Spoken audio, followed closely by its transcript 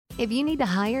If you need to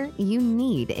hire, you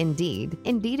need Indeed.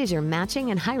 Indeed is your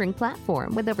matching and hiring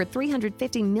platform with over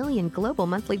 350 million global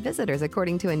monthly visitors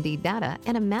according to Indeed data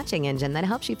and a matching engine that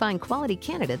helps you find quality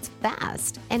candidates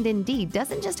fast. And Indeed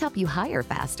doesn't just help you hire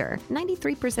faster.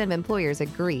 93% of employers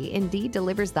agree Indeed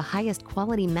delivers the highest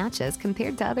quality matches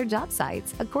compared to other job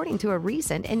sites, according to a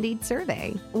recent Indeed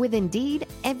survey. With Indeed,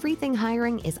 everything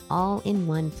hiring is all in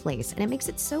one place, and it makes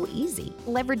it so easy.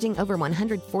 Leveraging over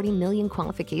 140 million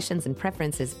qualifications and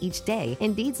preferences each day,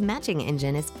 Indeed's matching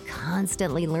engine is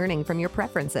constantly learning from your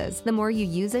preferences. The more you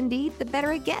use Indeed, the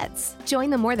better it gets. Join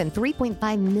the more than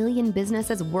 3.5 million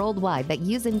businesses worldwide that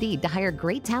use Indeed to hire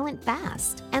great talent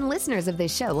fast. And listeners of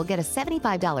this show will get a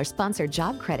 $75 sponsored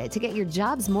job credit to get your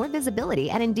jobs more visibility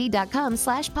at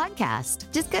Indeed.com/podcast.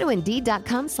 Just go to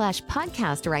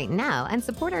Indeed.com/podcast right now and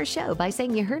support our show by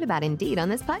saying you heard about Indeed on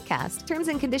this podcast. Terms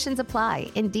and conditions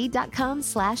apply.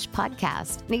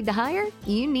 Indeed.com/podcast. Need to hire?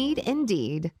 You need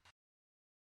Indeed.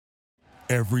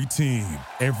 Every team,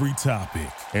 every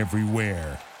topic,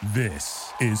 everywhere.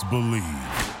 This is Believe.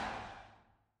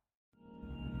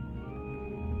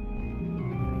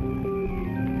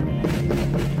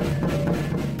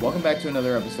 Welcome back to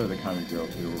another episode of the Comedy Bureau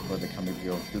Field Report. The Comedy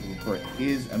Bureau Field Report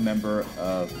is a member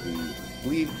of the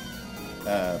Believe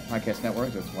podcast network.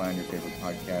 That's why on your favorite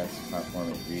podcast platform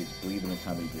it reads Believe in the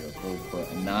Comedy Bureau Field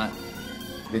Report, and not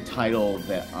the title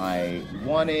that I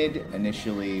wanted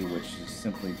initially, which is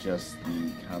simply just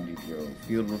the Comedy Bureau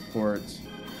Field Report.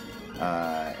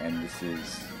 And this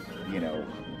is,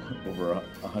 over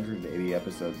 180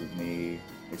 episodes of me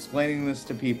explaining this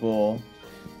to people.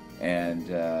 And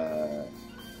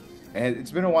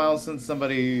it's been a while since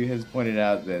somebody has pointed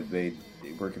out that they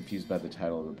were confused by the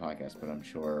title of the podcast, but I'm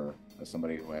sure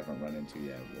somebody who I haven't run into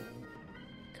yet will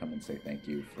come and say thank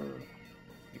you for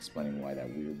explaining why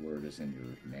that weird word is in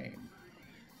your name.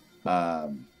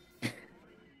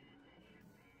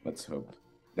 Let's hope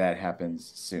that happens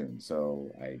soon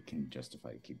so I can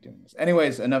justify to keep doing this.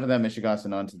 Anyways, enough of that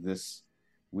Michigan, on to this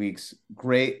week's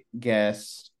great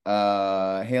guest,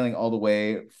 hailing all the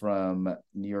way from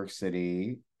New York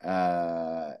City.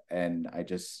 And I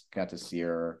just got to see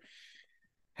her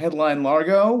headline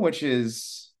Largo, which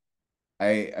is,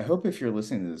 I hope if you're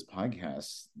listening to this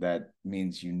podcast, that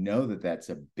means you know that that's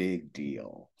a big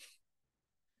deal.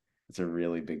 It's a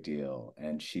really big deal.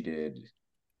 And she did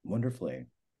wonderfully.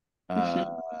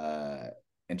 And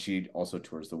she also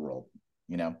tours the world,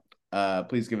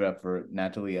 Please give it up for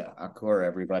Nataly Aukar,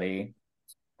 everybody.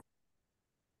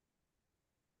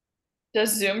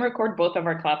 Does Zoom record both of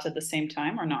our claps at the same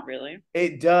time or not really?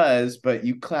 It does, but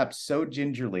you clapped so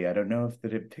gingerly. I don't know if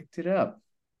that it picked it up.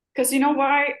 Because you know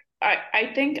why?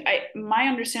 I think my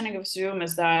understanding of Zoom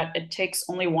is that it takes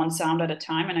only one sound at a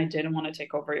time, and I didn't want to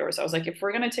take over yours. I was like, if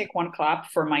we're going to take one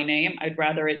clap for my name, I'd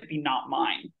rather it be not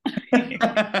mine.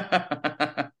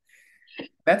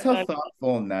 That's how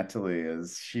thoughtful Nataly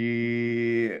is.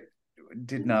 She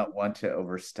did not want to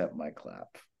overstep my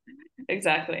clap.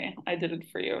 Exactly. I did it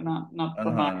for you, not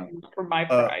for my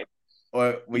pride.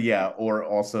 Or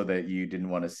also that you didn't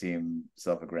want to seem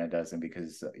self-aggrandizing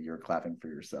because you're clapping for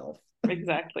yourself.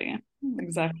 Exactly.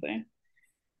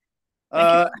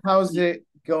 How's it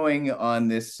going on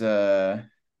this New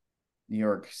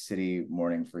York City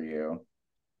morning for you?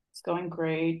 It's going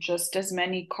great. Just as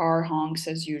many car honks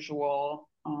as usual.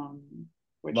 A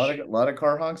lot of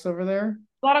car honks over there?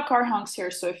 A lot of car honks here,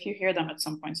 so if you hear them at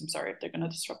some points, I'm sorry if they're going to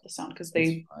disrupt the sound because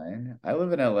It's fine. I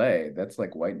live in LA. That's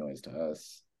like white noise to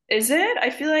us. Is it?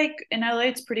 I feel like in LA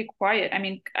it's pretty quiet. I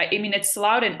mean it's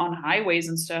loud on highways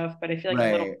and stuff, but I feel like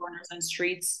in little corners and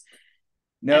streets.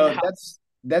 No,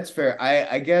 that's fair.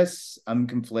 I guess I'm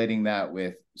conflating that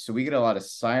with, so we get a lot of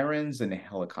sirens and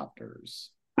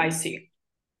helicopters. I see.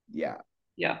 Yeah.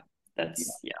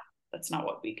 That's not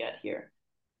what we get here.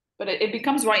 But it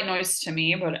becomes white noise to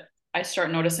me, but I start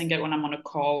noticing it when I'm on a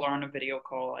call or on a video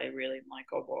call. I really am like,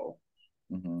 oh, whoa.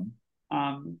 Mm-hmm.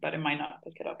 But it might not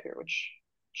pick it up here, which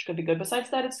could be good. Besides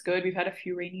that, it's good. We've had a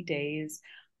few rainy days,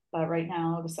 but right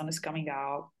now the sun is coming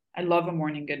out. I love a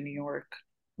morning in New York.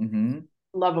 Mm-hmm.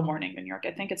 Love a morning in New York.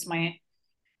 I think it's my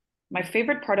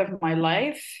favorite part of my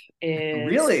life is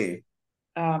really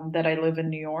that I live in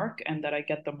New York and that I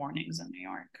get the mornings in New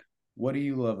York. What do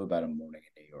you love about a morning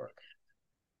in New York?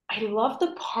 I love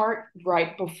the part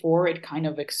right before it kind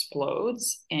of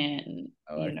explodes in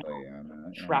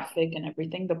traffic and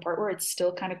everything. The part where it's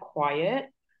still kind of quiet.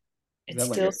 It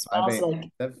still like smells like...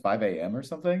 Is that 5 a.m. or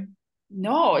something?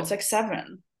 No, it's like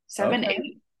 7,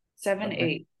 8.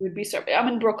 8 would be... I'm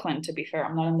in Brooklyn, to be fair.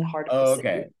 I'm not in the heart of the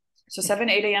city. So 7,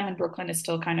 8 a.m. in Brooklyn is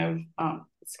still kind of...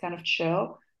 it's kind of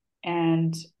chill.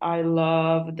 and I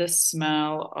love the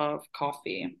smell of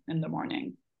coffee in the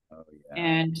morning. Oh yeah.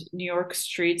 And New York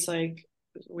streets, like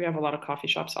we have a lot of coffee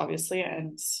shops, obviously,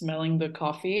 and smelling the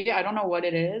coffee, I don't know what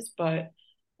it is, but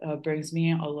brings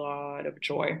me a lot of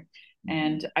joy.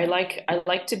 And I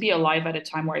like to be alive at a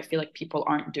time where I feel like people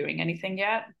aren't doing anything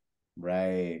yet.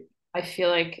 Right. I feel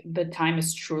like the time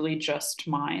is truly just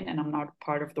mine and I'm not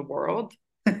part of the world.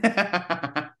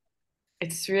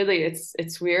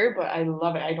 It's weird, but I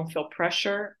love it. I don't feel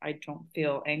pressure. I don't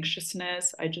feel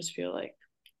anxiousness. I just feel like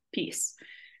peace.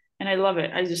 And I love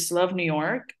it. I just love New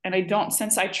York. And I don't,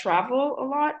 since I travel a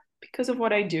lot because of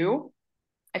what I do,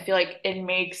 I feel like it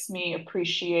makes me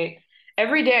appreciate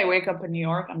every day I wake up in New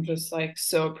York. I'm just like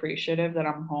so appreciative that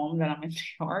I'm home, that I'm in New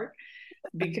York,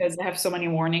 because I have so many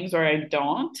mornings where I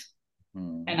don't.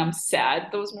 And I'm sad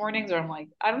those mornings where I'm like,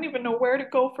 I don't even know where to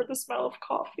go for the smell of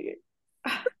coffee.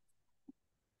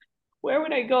 Where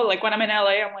would I go? Like when I'm in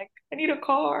LA, I'm like, I need a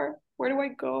car. Where do I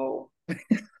go?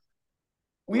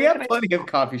 We Where have can plenty of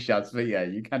coffee shops, but yeah,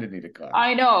 you kind of need a car.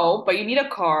 I know, but you need a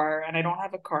car, and I don't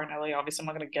have a car in LA. Obviously, I'm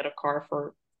not going to get a car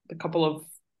for the couple of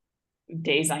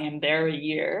days I am there a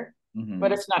year.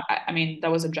 But it's not, I mean,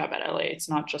 that was a job at LA. It's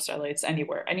not just LA, it's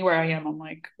anywhere. Anywhere I am, I'm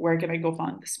like, where can I go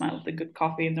find the smell of the good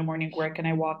coffee in the morning? Where can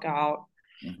I walk out?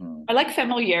 I like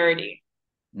familiarity.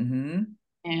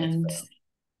 And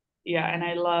yeah, and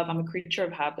I'm a creature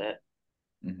of habit.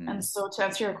 And so to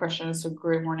answer your question, it's a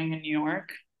great morning in New York.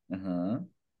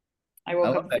 I woke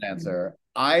love up that answer.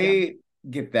 I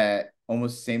get that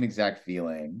almost same exact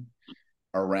feeling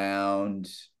around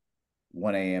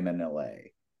 1 a.m. in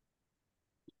LA.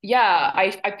 Yeah,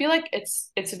 I feel like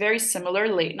it's very similar.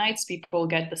 Late nights, people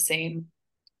get the same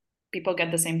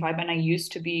vibe. And I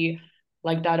used to be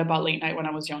like that about late night when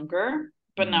I was younger,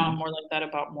 but now I'm more like that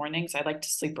about mornings. I like to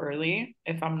sleep early.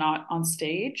 If I'm not on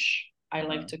stage, I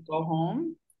like to go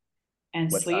home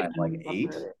and What sleep time? and Like wake up 8?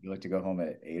 early. You like to go home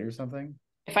at 8 or something?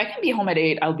 If I can be home at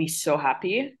 8, I'll be so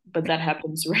happy, but that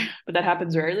happens but that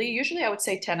happens rarely. Usually I would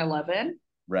say 10, 11.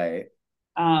 Right.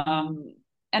 Um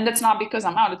and that's not because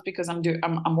I'm out, it's because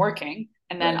I'm working,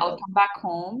 and then Right. I'll come back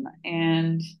home,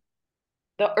 and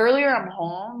the earlier I'm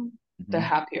home, the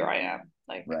happier I am.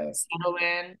 Like settle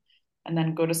in and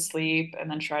then go to sleep and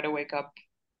then try to wake up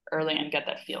early and get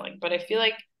that feeling. But I feel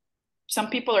like some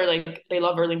people are like they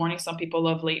love early mornings, some people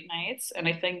love late nights, and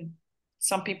I think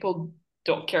some people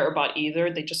don't care about either.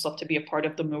 They just love to be a part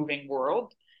of the moving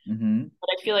world. But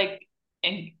I feel like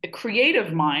in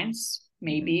creative minds,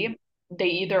 maybe they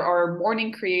either are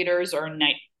morning creators or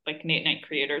night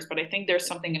creators. But I think there's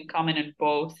something in common in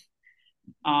both.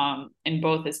 In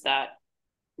both is that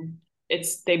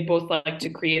they both like to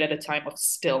create at a time of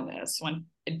stillness when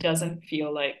it doesn't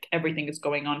feel like everything is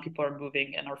going on. People are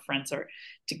moving and our friends are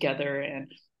together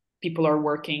and people are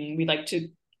working. We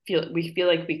feel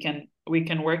like we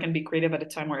can work and be creative at a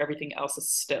time where everything else is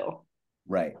still.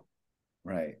 Right.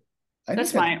 I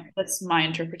That's think that's my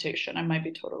interpretation. I might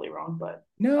be totally wrong, but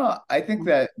no, I think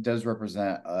that does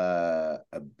represent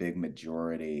a big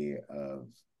majority of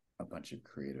a bunch of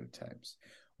creative types.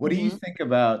 What do you think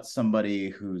about somebody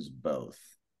who's both?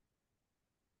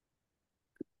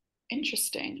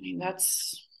 Interesting. I mean,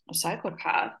 that's a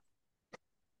psychopath.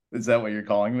 Is that what you're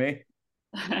calling me?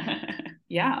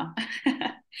 Yeah.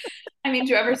 I mean,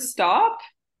 do you ever stop?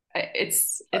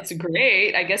 It's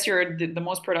great. I guess you're the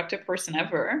most productive person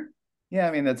ever. Yeah,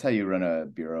 I mean that's how you run a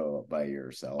bureau by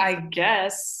yourself. I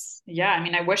guess. Yeah, I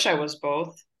mean, I wish I was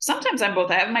both. Sometimes I'm both.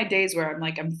 I have my days where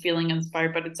I'm feeling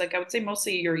inspired, but it's like I would say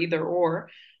mostly you're either or,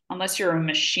 unless you're a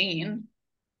machine.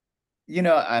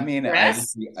 I mean,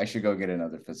 Yes. I should go get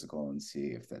another physical and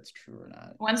see if that's true or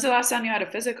not. When's the last time you had a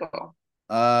physical?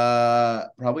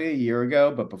 Probably a year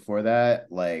ago, but before that,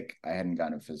 like I hadn't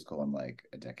gotten a physical in like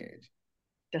a decade.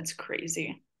 That's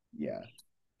crazy. Yeah.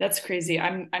 That's crazy.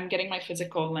 I'm getting my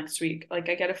physical next week. Like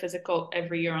I get a physical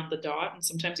every year on the dot, and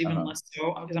sometimes even less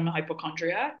so because I'm a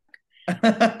hypochondriac.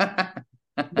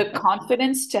 The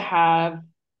confidence to have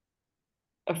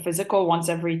a physical once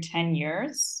every 10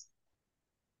 years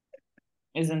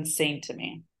is insane to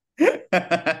me.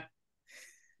 That's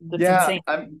Yeah,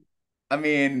 insane. I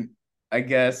mean, I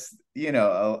guess,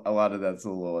 a lot of that's a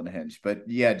little unhinged, but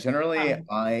yeah, generally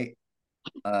I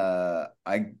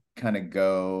kind of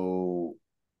go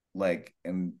like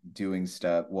am doing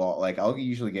stuff. Well, like I'll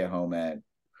usually get home at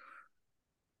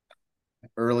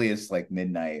earliest like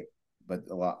midnight, but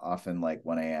a lot often like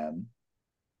 1 a.m.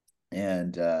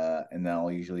 And then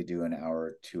I'll usually do an hour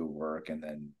or two of work and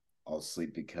then I'll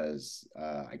sleep because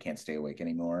I can't stay awake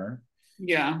anymore.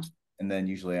 Yeah. And then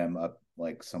usually I'm up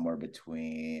like somewhere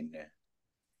between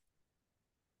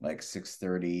like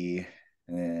 6:30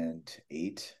 and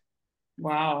 8.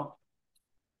 Wow.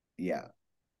 Yeah.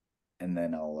 And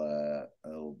then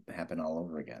it'll happen all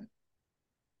over again.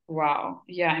 Wow.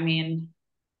 Yeah, I mean,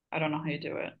 I don't know how you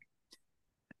do it.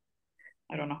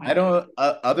 I don't know how I you do it.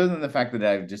 don't, other than the fact that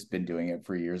I've just been doing it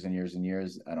for years and years and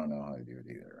years, I don't know how to do it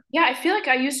either. Yeah, I feel like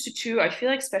I used to too. I feel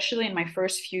like especially in my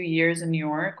first few years in New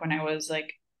York when I was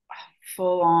like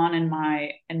full on in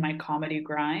my comedy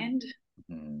grind,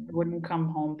 I Mhm. wouldn't come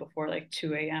home before like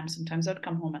 2 a.m. Sometimes I'd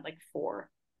come home at like 4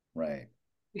 Right.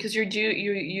 because you do,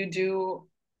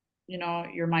 you know,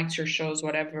 your mics, your shows,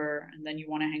 whatever, and then you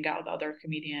want to hang out with other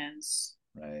comedians.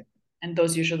 Right. And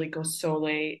those usually go so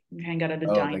late. You hang out at a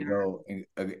Oh, they diner. go,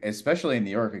 especially in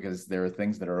New York, because there are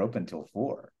things that are open till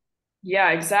 4. Yeah,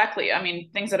 exactly. I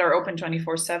mean, things that are open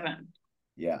 24/7.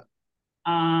 Yeah.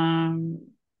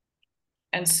 Um,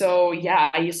 and so yeah,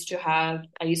 I used to have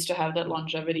that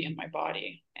longevity in my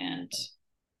body and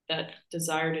that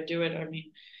desire to do it. I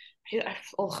mean,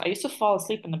 I used to fall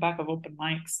asleep in the back of open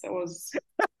mics. That was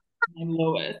my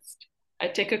lowest.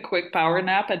 I'd take a quick power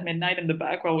nap at midnight in the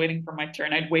back while waiting for my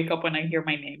turn. I'd wake up when I hear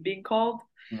my name being called.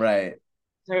 Right.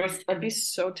 I'd be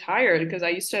so tired because I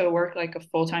used to work like a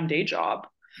full-time day job.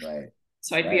 Right.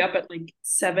 So I'd be Right. up at like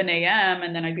 7 a.m.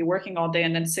 and then I'd be working all day.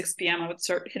 And then 6 p.m. I would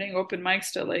start hitting open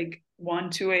mics to like 1,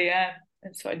 2 a.m.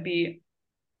 And so I'd be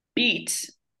beat.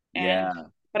 And, Yeah.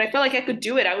 but I felt like I could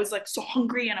do it. I was like so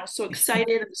hungry and I was so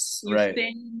excited of this new Right.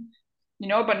 thing, you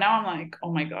know, but now I'm like,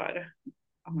 oh my God.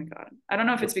 Oh my God. I don't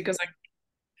know if it's because like,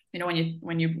 you know,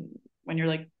 when you're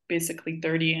like basically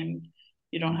 30 and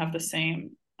you don't have the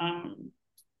same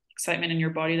excitement in your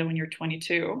body that when you're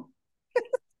 22,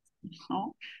 you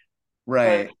know? But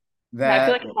Right. yeah, I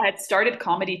feel That, like if I had started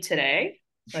comedy today,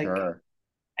 like sure.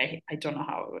 I don't know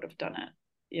how I would have done it.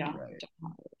 Yeah, I Right. don't know how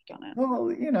I would have done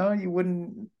it. Well, you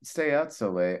wouldn't stay out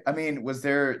so late. I mean,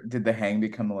 did the hang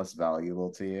become less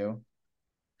valuable to you?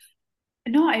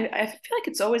 No, I feel like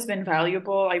it's always been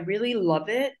valuable. I really love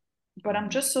it, but I'm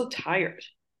Mhm. just so tired.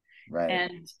 Right.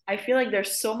 And I feel like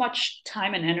there's so much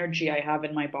time and energy I have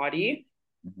in my body.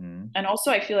 Hmm. And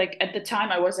also I feel like at the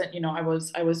time I wasn't, you know, I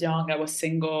was young, I was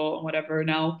single and whatever.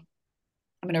 Now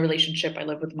I'm in a relationship. I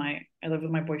live with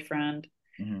my boyfriend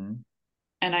Hmm.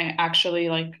 and I actually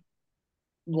like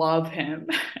love him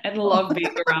and Oh. love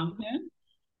being around him.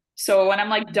 So when I'm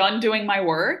like done doing my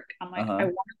work, I'm like, I Uh-huh.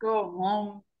 want to go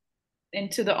home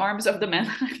into the arms of the man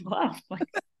that I love. Like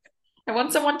I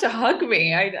want someone to hug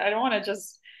me. I don't want to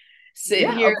just sit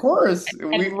Yeah, here of course.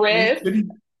 and We riff.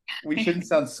 shouldn't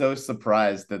sound so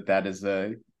surprised that that is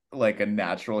a like a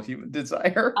natural human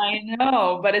desire. I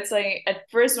know, but it's like at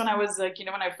first when I was like, you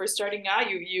know, when I first starting out,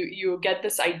 you get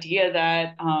this idea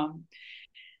that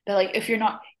like if you're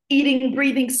not eating,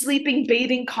 breathing, sleeping,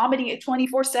 bathing, comedy at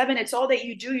 24/7, it's all that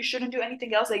you do. You shouldn't do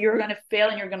anything else, that you're gonna fail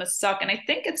and you're gonna suck. And I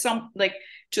think it's some like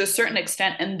to a certain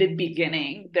extent in the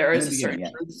beginning, In the beginning, yeah.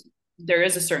 there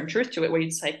is a certain truth to it where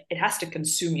it's like it has to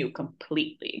consume you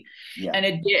completely. Yeah. And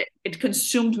it did. It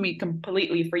consumed me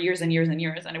completely for years and years and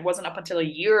years. And it wasn't up until a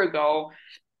year ago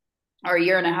or a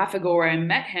year and a half ago where I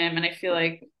met him, and I feel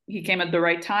like he came at the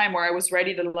right time where I was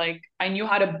ready to like I knew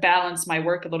how to balance my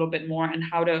work a little bit more and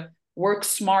how to work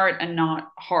smart and not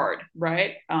hard,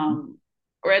 right?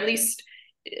 Or at least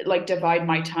like divide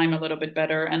my time a little bit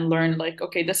better and learn like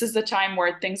okay, this is the time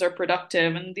where things are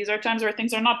productive and these are times where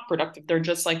things are not productive. They're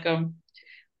just like a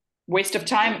waste of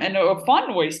time and a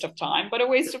fun waste of time, but a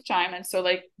waste of time. And so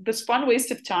like this fun waste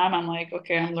of time, I'm like,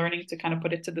 okay, I'm learning to kind of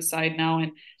put it to the side now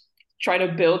and try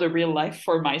to build a real life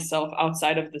for myself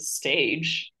outside of the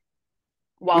stage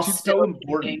while Which is so still keeping,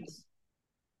 important.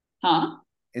 huh?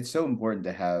 It's so important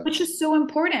to have, Which is so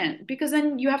important because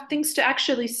then you have things to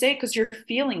actually say because you're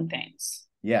feeling things,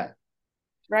 yeah.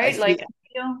 I right? see. Like,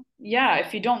 you know, yeah,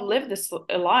 if you don't live this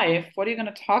life, what are you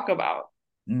going to talk about?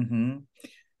 Hmm.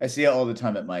 I see it all the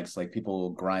time at mics. Like people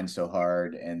grind so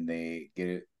hard and they get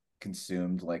it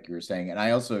consumed, like you were saying. And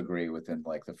I also agree within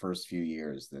like the first few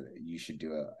years that you should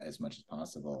do it as much as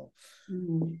possible.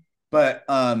 Mm. But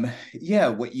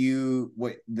yeah,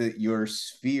 your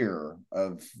sphere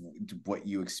of what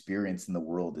you experience in the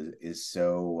world is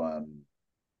so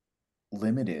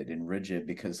limited and rigid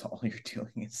because all you're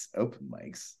doing is open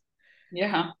mics.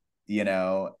 Yeah.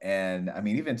 And I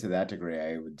mean, even to that degree,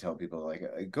 I would tell people like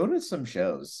go to some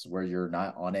shows where you're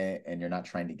not on it and you're not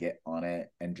trying to get on it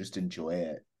and just enjoy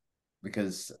it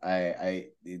because I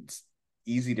it's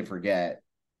easy to forget,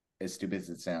 as stupid as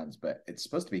it sounds, but it's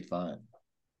supposed to be fun.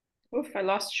 Oof, I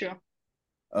lost you.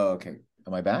 Oh, okay.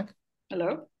 Am I back?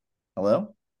 Hello?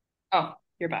 Hello? Oh,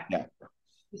 you're back. Yeah.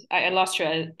 I lost you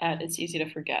at it's easy to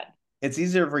forget. It's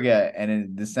easier to forget,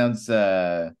 and this sounds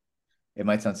it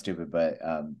might sound stupid, but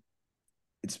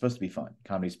it's supposed to be fun.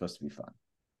 Comedy's supposed to be fun.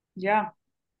 Yeah.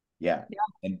 Yeah. Yeah.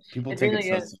 And people It take really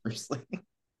it so is. seriously.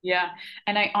 Yeah.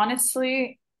 And I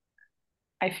honestly,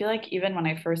 I feel like even when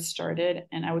I first started,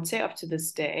 and I would say up to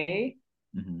this day,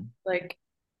 like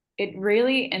it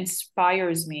really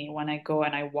inspires me when I go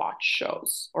and I watch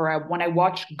shows or when I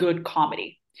watch good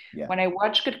comedy. Yeah. When I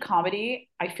watch good comedy,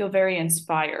 I feel very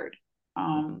inspired.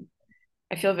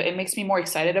 I feel it makes me more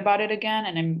excited about it again,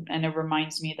 and it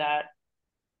reminds me that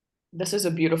this is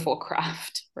a beautiful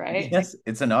craft, right? Yes,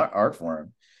 it's an art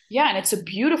form. Yeah, and it's a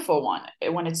beautiful one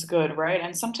when it's good, right?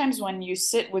 And sometimes when you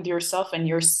sit with yourself and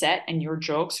your set and your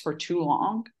jokes for too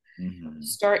long,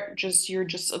 you're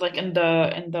just like in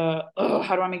the oh,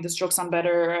 how do I make this joke sound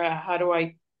better? How do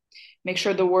I make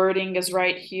sure the wording is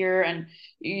right here? And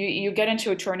you get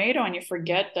into a tornado and you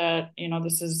forget that,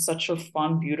 this is such a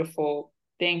fun, beautiful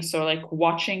thing. So like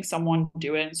watching someone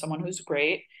do it and someone who's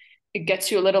great, it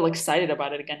gets you a little excited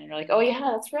about it again. And you're like, oh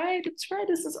yeah, that's right. That's right.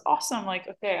 This is awesome. Like,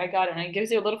 okay, I got it. And it gives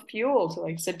you a little fuel to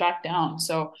like sit back down.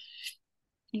 So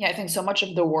yeah, I think so much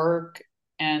of the work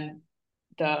and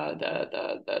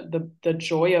the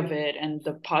joy of it and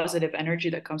the positive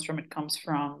energy that comes from it comes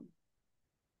from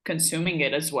consuming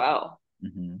it as well.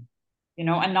 And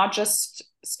not just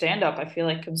stand up. I feel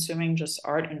like consuming just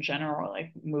art in general,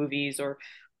 like movies or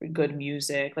good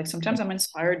music. Like sometimes I'm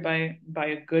inspired by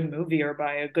a good movie or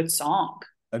by a good song.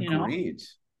 Agreed.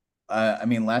 I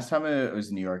mean, last time I was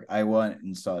in New York, I went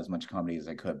and saw as much comedy as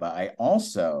I could, but I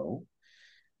also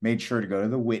made sure to go to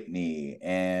the Whitney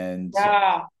and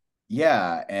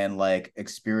and like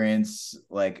experience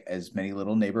like as many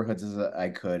little neighborhoods as I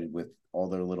could with all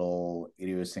their little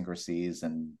idiosyncrasies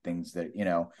and things that,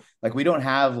 like we don't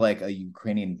have like a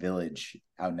Ukrainian village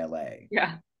out in LA.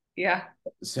 Yeah.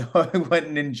 So I went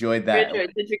and enjoyed that.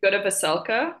 Did you go to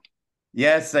Veselka?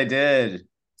 Yes, I did.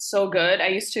 So good. I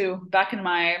used to, back in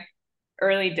my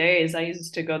early days, I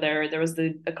used to go there. There was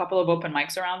a couple of open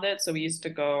mics around it, so we used to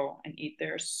go and eat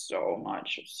there so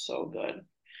much. It was so good.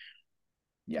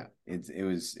 Yeah, it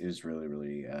was really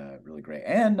really great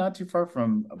and not too far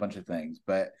from a bunch of things,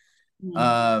 but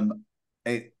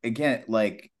again,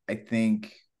 like I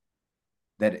think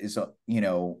that is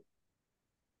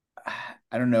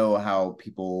I don't know how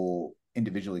people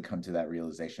individually come to that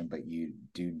realization, but you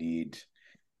do need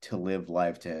to live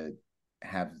life to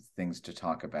have things to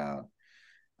talk about.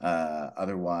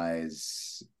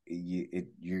 Otherwise,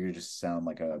 you're just sound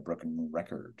like a broken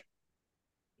record.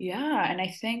 Yeah, and I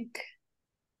think,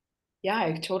 yeah,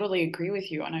 I totally agree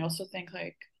with you. And I also think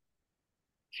like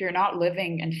if you're not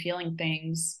living and feeling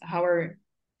things,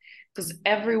 because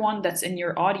everyone that's in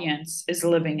your audience is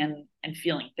living and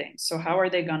feeling things. So how are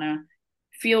they gonna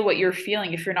feel what you're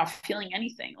feeling if you're not feeling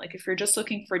anything? Like if you're just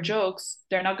looking for jokes,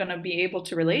 they're not gonna be able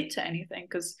to relate to anything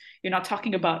because you're not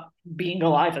talking about being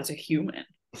alive as a human.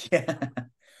 Yeah.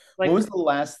 Like, what was the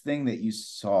last thing that you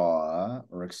saw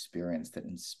or experienced that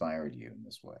inspired you in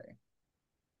this way?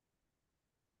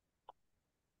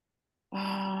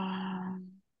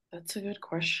 That's a good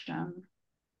question.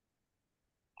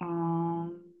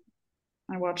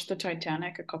 I watched the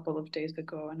Titanic a couple of days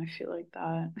ago, and I feel like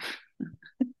that.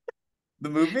 The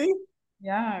movie?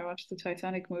 Yeah, I watched the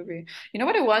Titanic movie. You know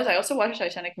what it was? I also watched the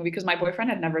Titanic movie because my boyfriend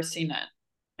had never seen it,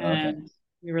 and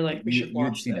we were like, "We should watch." You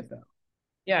had seen it though.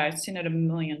 Yeah, I'd seen it a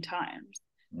million times.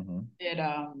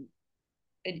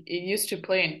 It used to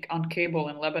play on cable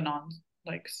in Lebanon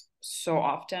like so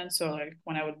often. So like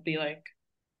when I would be like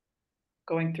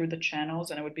going through the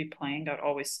channels and it would be playing, I'd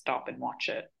always stop and watch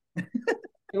it.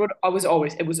 It was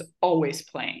always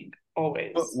playing,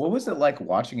 always. What was it like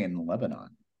watching it in Lebanon?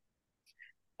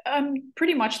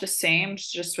 Pretty much the same,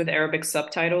 just with Arabic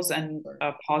subtitles and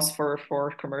a pause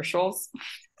for commercials.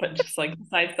 But just like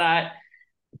besides that,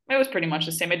 it was pretty much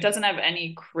the same. It doesn't have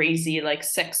any crazy like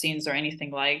sex scenes or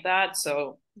anything like that,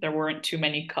 so there weren't too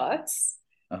many cuts.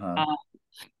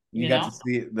 You got to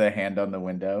see the hand on the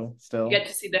window still? You get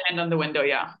to see the hand on the window,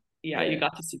 yeah. You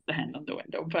got to see the hand on the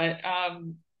window. But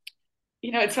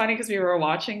it's funny because we were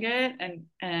watching it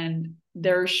and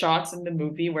there are shots in the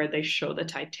movie where they show the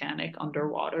Titanic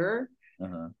underwater.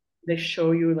 They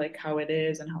show you like how it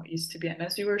is and how it used to be. And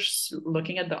as we were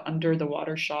looking at the under the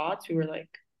water shots, we were like,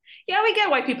 yeah, we get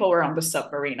why people were on the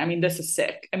submarine. I mean, this is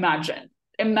sick. Imagine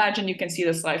you can see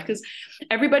this live, because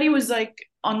everybody was like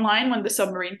online when the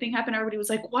submarine thing happened. Everybody was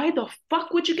like, why the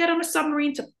fuck would you get on a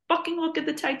submarine to fucking look at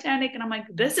the Titanic? And I'm like,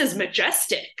 this is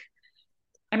majestic.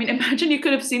 I mean, imagine you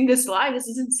could have seen this live. This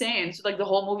is insane. So like the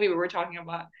whole movie we were talking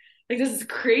about, like, this is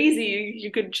crazy. You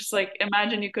could just like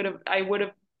imagine I would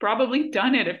have probably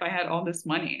done it if I had all this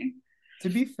money. To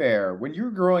be fair, when you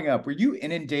were growing up, were you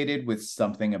inundated with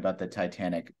something about the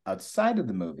Titanic outside of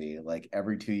the movie, like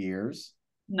every 2 years?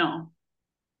 No.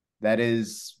 That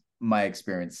is my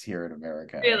experience here in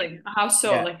America. Really? How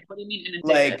so? Yeah. Like, what do you mean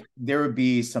inundated? Like there would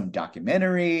be some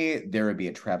documentary, there would be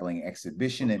a traveling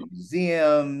exhibition at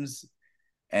museums,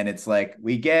 and it's like,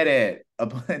 we get it.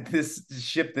 This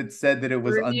ship that said that it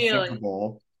was Really?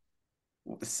 unsinkable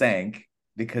sank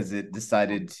because it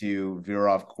decided to veer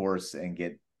off course and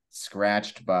get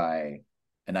scratched by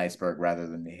an iceberg rather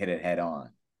than hit it head on.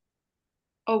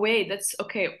 Oh wait, that's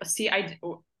okay. See, I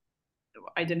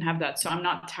didn't have that, so I'm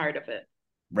not tired of it.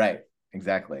 Right.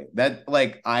 Exactly. That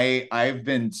like I've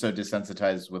been so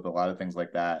desensitized with a lot of things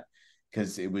like that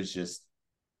because I was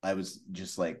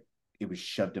just like it was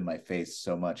shoved in my face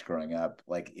so much growing up.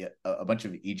 Like a bunch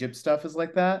of Egypt stuff is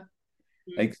like that.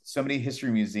 Like so many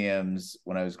history museums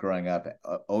when I was growing up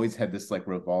always had this like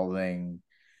revolving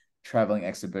traveling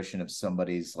exhibition of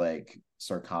somebody's like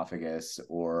sarcophagus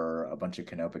or a bunch of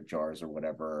canopic jars or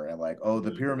whatever, and like, oh,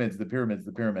 the pyramids, the pyramids,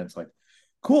 the pyramids. Like,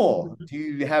 cool. Do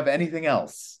you have anything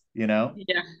else? You know?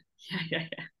 Yeah, yeah.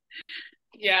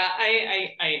 Yeah, I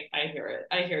hear it.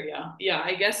 I hear you. Yeah,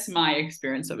 I guess my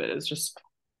experience of it is just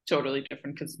totally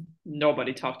different because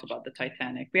nobody talked about the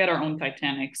Titanic. We had our own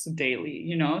Titanics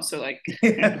daily, so like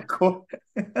Yeah, cool.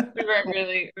 we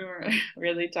weren't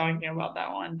really talking about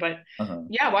that one. But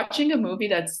yeah, watching a movie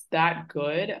that's that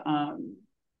good,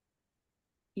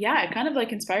 yeah, it kind of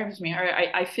like inspires me. Or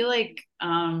I feel like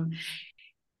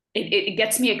it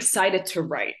gets me excited to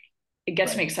write. It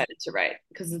gets me excited to write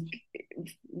because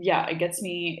yeah, it gets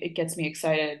me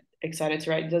excited to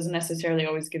write. It doesn't necessarily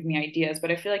always give me ideas,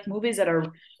 but I feel like movies that are,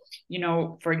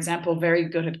 for example, very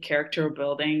good at character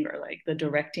building or like the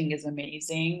directing is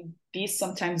amazing. These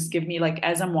sometimes give me like,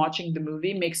 as I'm watching the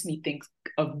movie, makes me think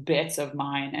of bits of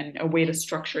mine and a way to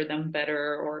structure them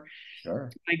better. Or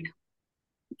like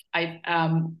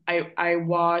I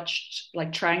watched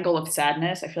like Triangle of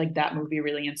Sadness. I feel like that movie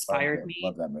really inspired me.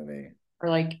 Love that movie. Or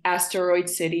like Asteroid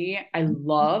City. I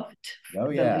loved the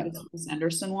latest Wes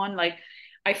Anderson one. Like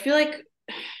I feel like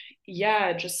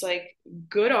yeah, just like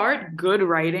good art, good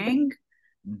writing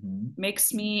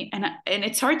makes me, and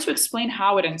it's hard to explain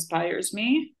how it inspires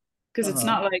me because it's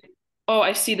not like, oh,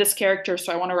 I see this character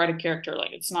so I want to write a character.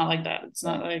 Like it's not like that. It's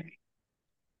not like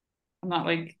I'm not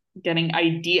like getting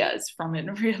ideas from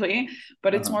it really,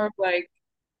 but it's more of like,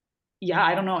 yeah,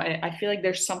 I don't know. I feel like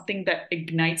there's something that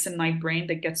ignites in my brain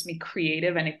that gets me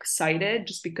creative and excited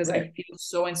just because I feel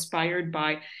so inspired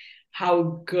by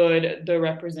how good the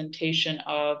representation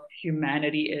of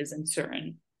humanity is in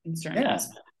certain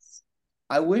aspects.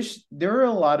 I wish there are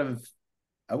a lot of,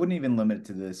 I wouldn't even limit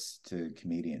to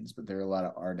comedians, but there are a lot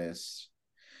of artists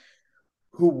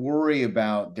who worry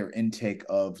about their intake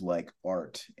of like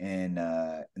art and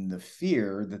the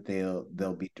fear that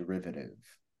they'll be derivative.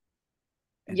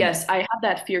 Yes, I have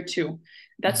that fear too.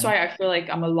 That's why I feel like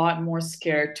I'm a lot more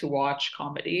scared to watch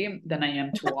comedy than I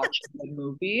am to watch a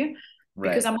movie.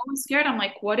 Because I'm always scared. I'm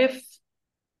like, what if,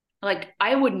 like,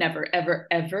 I would never, ever,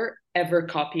 ever, ever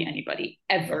copy anybody,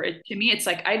 ever. To me, it's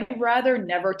like, I'd rather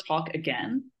never talk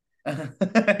again. Yeah.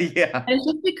 And it's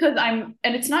just because and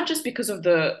it's not just because of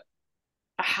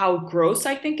how gross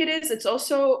I think it is. It's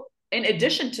also, in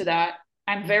addition to that,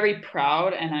 I'm very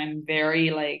proud and I'm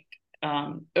very like,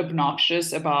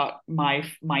 obnoxious about my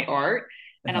art,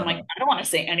 and I'm like, I don't want to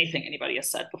say anything anybody has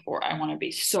said before. I want to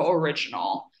be so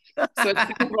original. So it's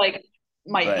kind of like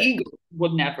my ego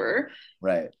would never.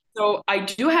 So I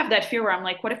do have that fear where I'm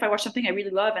like, what if I watch something I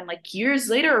really love and like years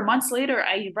later or months later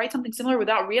I write something similar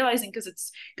without realizing, because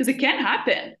it can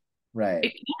happen.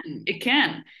 It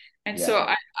can. And so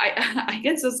I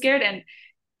get so scared,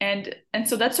 and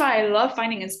so that's why I love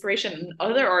finding inspiration in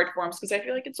other art forms, because I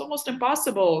feel like it's almost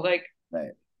impossible. Like,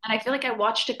 and I feel like I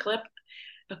watched a clip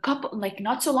like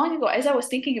not so long ago. As I was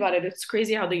thinking about it, it's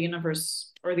crazy how the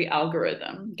universe or the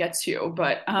algorithm gets you.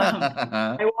 But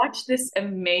I watched this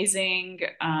amazing,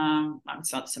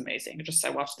 it's not this amazing, just I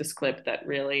watched this clip that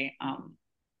really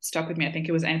stuck with me. I think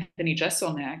it was Anthony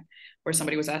Jeselnik, where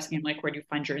somebody was asking him like, where do you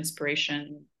find your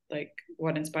inspiration? Like,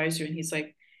 what inspires you? And he's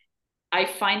like, I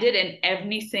find it in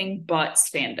anything but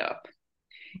stand up.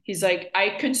 He's like,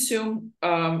 I consume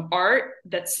art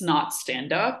that's not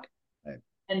stand up.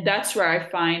 And that's where I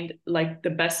find like the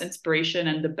best inspiration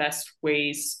and the best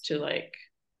ways to like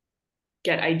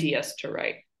get ideas to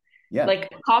write. Like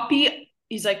copy,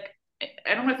 he's like,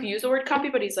 I don't know if you use the word copy,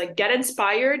 but he's like, get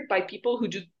inspired by people who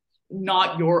do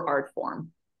not your art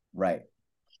form.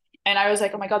 And I was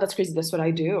like, oh my God, that's crazy. That's what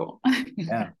I do.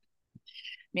 Yeah.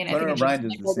 I mean, Conan I think O'Brien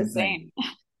does the same thing.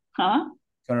 Huh?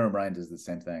 Conan O'Brien does the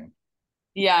same thing.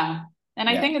 Yeah. And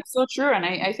I think it's so true. And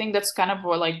I think that's kind of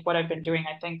what I've been doing.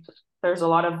 I think there's a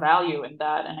lot of value in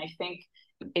that. And I think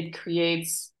it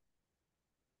creates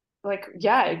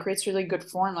it creates really good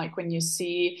form. Like when you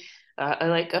see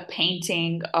like a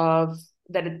painting of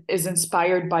that is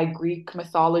inspired by Greek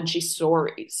mythology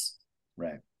stories.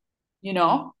 Right. You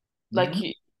know, like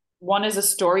one is a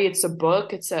story, it's a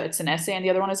book, it's an essay, and the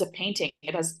other one is a painting.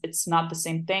 It's not the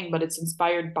same thing, but it's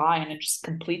inspired by, and it just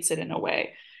completes it in a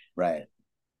way. Right.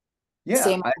 Yeah.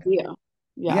 Same idea.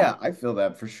 Yeah, I feel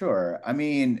that for sure. I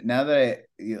mean, now that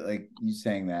like you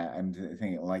saying that, I'm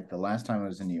thinking like the last time I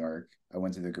was in New York, I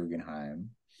went to the Guggenheim.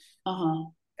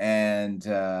 And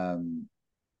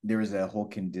there was a whole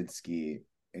Kandinsky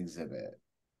exhibit.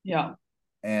 Yeah.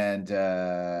 And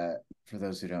for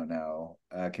those who don't know,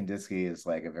 Kandinsky is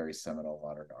like a very seminal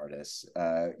modern artist.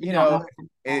 I'm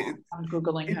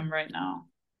Googling him right now.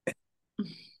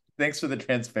 Thanks for the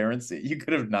transparency. You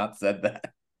could have not said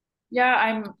that.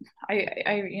 Yeah,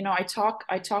 I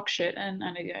talk shit and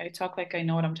I talk like I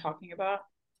know what I'm talking about.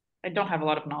 I don't have a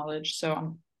lot of knowledge, so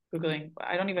I'm Googling.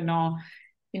 I don't even know.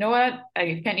 You know what?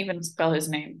 I can't even spell his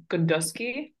name.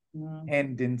 Kandinsky.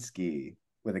 Kandinsky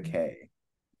with a K.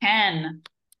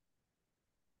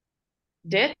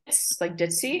 Ditz, like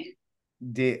Ditzy?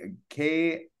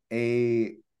 Kandinsky.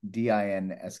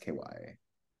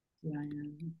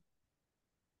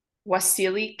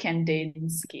 Wasily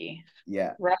Kandinsky.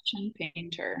 Yeah. Russian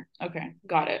painter. Okay,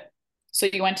 got it. So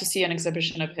you went to see an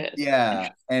exhibition of his. Yeah.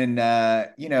 And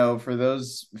for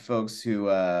those folks who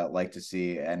like to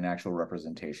see an actual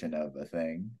representation of a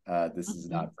thing, this is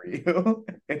not for you.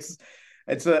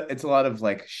 It's a lot of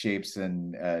like shapes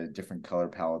and different color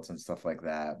palettes and stuff like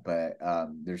that. But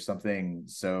there's something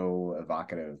so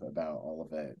evocative about all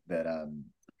of it that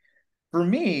for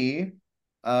me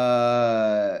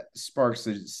sparks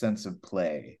a sense of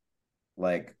play.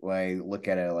 Like when I look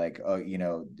at it like,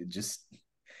 just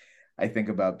I think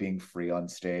about being free on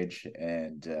stage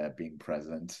and being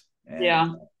present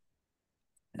and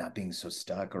not being so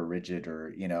stuck or rigid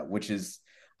or, which is,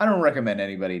 I don't recommend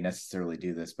anybody necessarily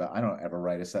do this, but I don't ever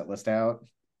write a set list out.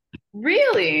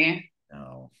 Really?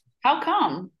 No. How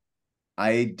come?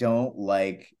 I don't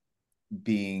like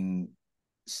being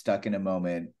stuck in a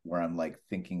moment where I'm like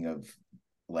thinking of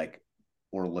like,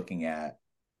 or looking at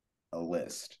a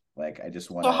list. Like I just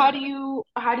want to. So how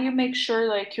do you make sure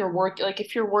like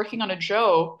if you're working on a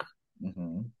joke,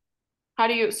 how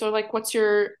do you, so like what's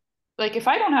your, like if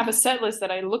I don't have a set list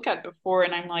that I look at before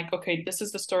and I'm like, okay, this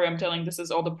is the story I'm telling, this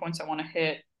is all the points I want to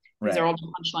hit, these are all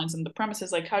the punchlines and the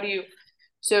premises, like but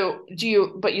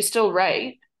you still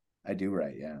write? I do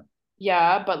write, yeah.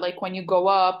 Yeah, but like when you go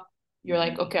up, you're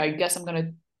like, okay, I guess I'm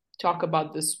gonna talk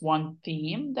about this one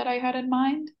theme that I had in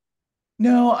mind.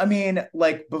 No, I mean,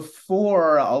 like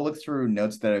before, I'll look through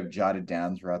notes that I've jotted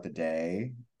down throughout the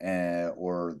day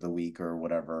or the week or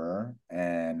whatever.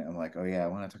 And I'm like, oh, yeah, I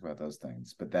want to talk about those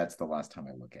things. But that's the last time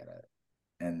I look at it.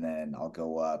 And then I'll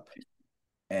go up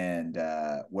and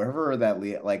wherever that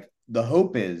like the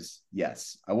hope is,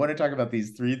 yes, I want to talk about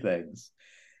these three things.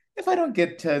 If I don't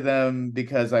get to them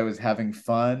because I was having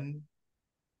fun,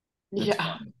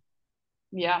 fun.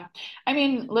 Yeah. I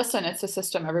mean, listen, it's a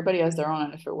system. Everybody has their own,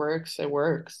 and if it works, it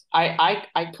works.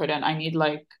 I couldn't. I need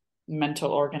like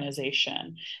mental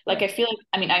organization. Like I feel like,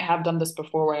 I mean, I have done this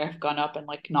before where I've gone up and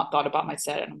like not thought about my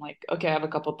set and I'm like, okay, I have a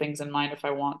couple things in mind if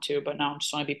I want to, but now I'm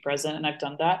just want to be present, and I've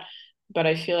done that. But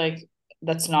I feel like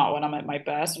that's not when I'm at my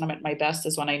best. When I'm at my best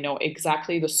is when I know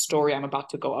exactly the story I'm about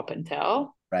to go up and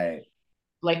tell. Right.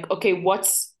 Like, okay,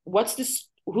 what's this?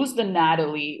 Who's the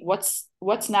Nataly? What's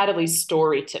Nataly's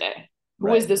story today?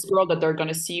 Who is this girl that they're going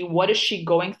to see? What is she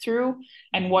going through?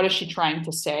 And what is she trying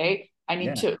to say? I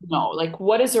need to know, like,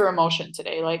 what is her emotion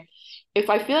today? Like, if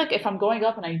I feel like if I'm going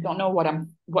up and I don't know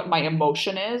what my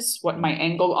emotion is, what my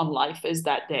angle on life is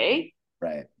that day,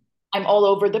 right, I'm all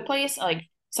over the place. Like,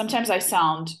 sometimes I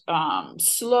sound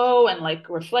slow and like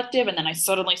reflective, and then I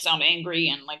suddenly sound angry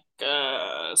and like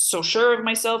so sure of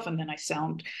myself, and then I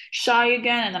sound shy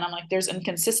again, and then I'm like, there's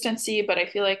inconsistency. But I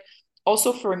feel like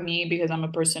also for me, because I'm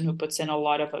a person who puts in a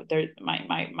lot of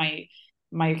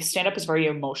my stand-up is very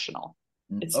emotional.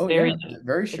 It's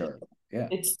very sure. Yeah.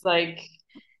 It's like,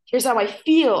 here's how I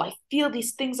feel. I feel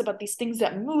these things about these things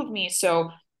that move me. So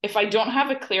if I don't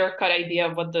have a clear-cut idea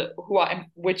of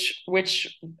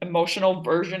which emotional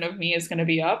version of me is going to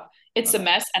be up, it's a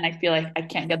mess, and I feel like I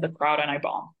can't get the crowd, and I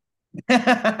bomb.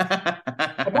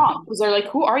 I bomb because they're like,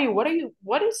 "Who are you? What are you?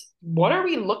 What are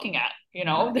we looking at?" You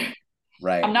know.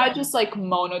 Right. I'm not just like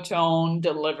monotone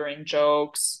delivering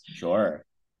jokes. Sure.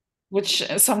 Which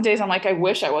some days I'm like, I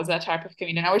wish I was that type of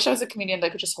comedian. I wish I was a comedian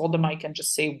that could just hold the mic and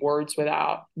just say words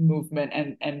without movement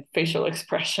and facial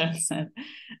expressions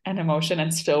and emotion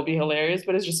and still be hilarious.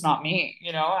 But it's just not me,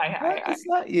 you know. It's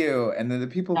not you. And then the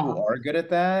people who No. are good at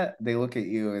that, they look at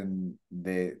you and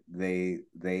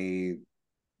they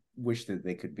wish that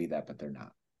they could be that, but they're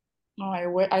not. Oh,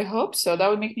 I hope so. That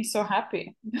would make me so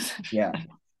happy. Yeah.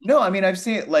 No, I mean, I've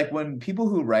seen it like when people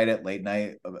who write at late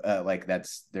night, like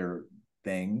that's their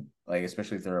thing, like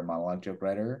especially if they're a monologue joke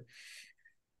writer.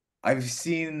 I've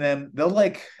seen them,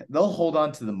 they'll hold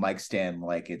on to the mic stand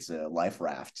like it's a life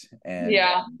raft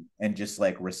Yeah. and just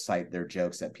like recite their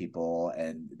jokes at people,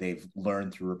 and they've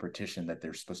learned through repetition that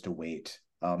they're supposed to wait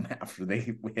after they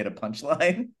hit a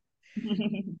punchline.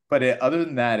 But other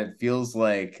than that, it feels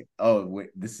like, oh, wait,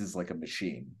 this is like a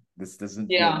machine. This doesn't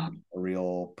feel Yeah. like a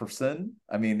real person.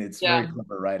 I mean, it's very Yeah.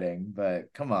 clever writing,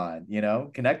 but come on,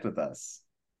 connect with us.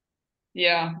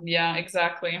 Yeah. Yeah.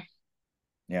 Exactly.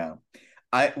 Yeah.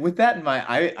 I with that in mind,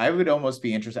 I would almost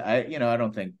be interested. I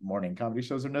don't think morning comedy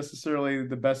shows are necessarily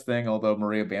the best thing, although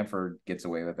Maria Bamford gets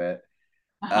away with it.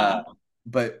 Uh, Uh-huh.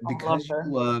 but I love because you her.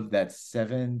 love that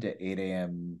 7 to 8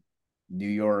 a.m. New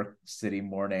York City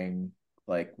morning,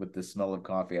 like with the smell of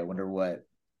coffee, I wonder what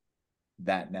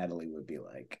that Nataly would be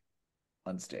like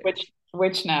on stage.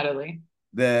 Which Nataly?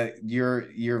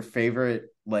 Your favorite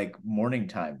like morning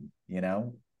time,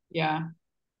 Yeah.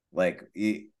 like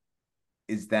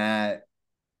is that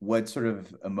what sort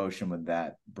of emotion would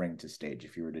that bring to stage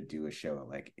if you were to do a show at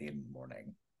like 8 in the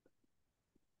morning?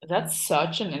 That's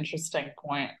such an interesting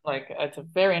point. Like, it's a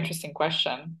very interesting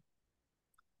question.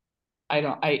 I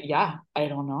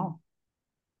don't know.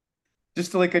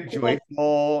 Just like a Like,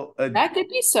 joyful, that could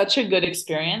be such a good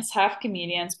experience. Have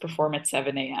comedians perform at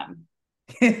 7 a.m.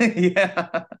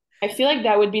 yeah, I feel like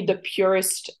that would be the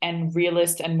purest and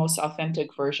realist and most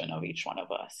authentic version of each one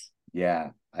of us.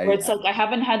 yeah. Where it's like, I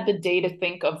haven't had the day to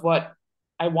think of what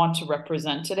I want to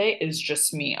represent today. Is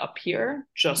just me up here,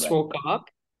 just Right, woke up.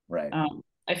 right.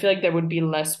 I feel like there would be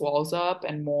less walls up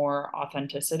and more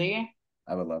authenticity.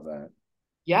 I would love that.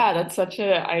 Yeah, that's such a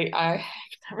I've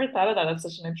never thought of that. That's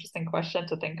such an interesting question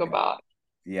to think about.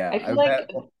 Yeah, I I feel like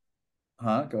bet.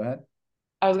 Huh? Go ahead.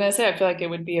 I was gonna say I feel like it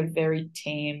would be a very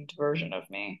tamed version of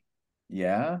me.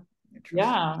 Yeah, interesting.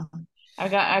 Yeah.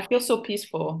 I feel so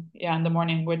peaceful, yeah, in the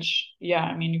morning, which yeah,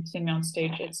 I mean you've seen me on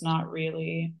stage. It's not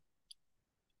really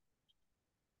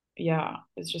yeah,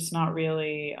 it's just not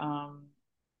really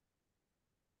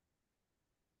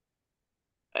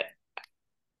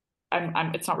I,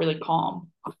 I'm it's not really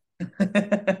calm.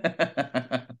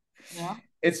 Yeah.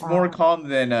 It's more Um calm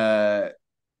than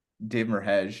Dave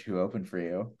Merhesh, who opened for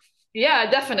you. yeah,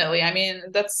 definitely. I mean,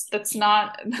 that's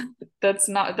not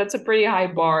that's a pretty high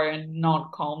bar in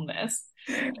non-calmness.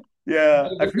 Yeah,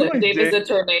 I feel like Dave is a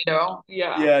tornado.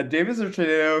 Yeah. Dave is a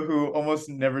tornado who almost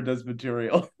never does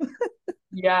material.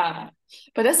 Yeah.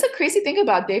 But that's the crazy thing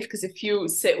about Dave, because if you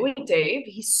sit with Dave,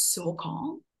 he's so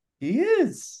calm. He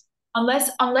is.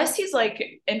 Unless he's like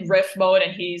in riff mode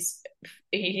and he's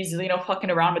fucking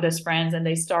around with his friends and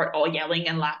they start all yelling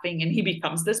and laughing and he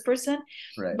becomes this person.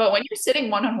 Right. But when you're sitting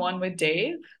one on one with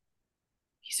Dave,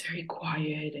 he's very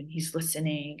quiet and he's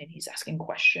listening and he's asking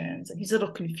questions and he's a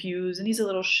little confused and he's a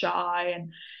little shy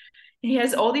and he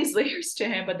has all these layers to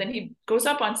him, but then he goes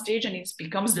up on stage and he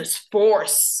becomes this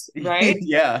force, right?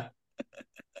 Yeah.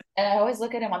 And I always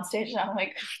look at him on stage and I'm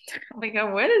like, oh my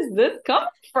God, where does this come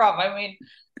from? I mean,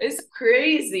 it's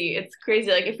crazy. It's crazy.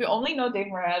 Like if you only know Dave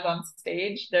Morales on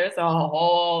stage, there's a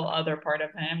whole other part of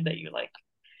him that you like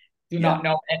do Yeah. not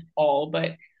know at all.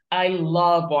 But I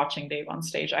love watching Dave on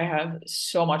stage. I have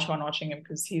so much fun watching him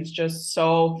because he's just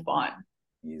so fun.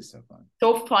 He is so fun.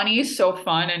 So funny, so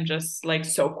fun, and just like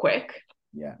so quick.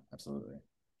 Yeah, absolutely.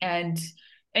 And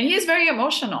he is very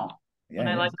emotional. Yeah, And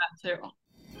I like that too.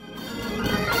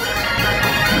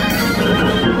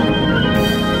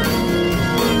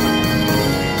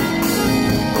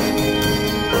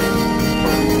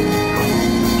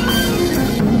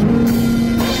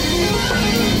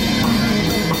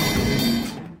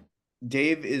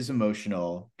 Dave is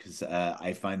emotional because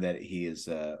I find that he is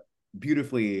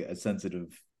beautifully a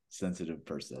sensitive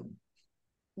person.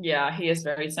 Yeah, he is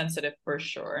very sensitive for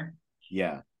sure.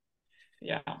 Yeah.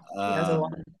 Yeah, he has a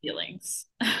lot of feelings.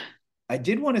 I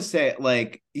did want to say,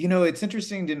 like, it's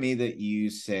interesting to me that you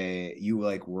say you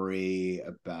like worry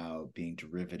about being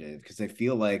derivative, because I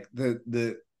feel like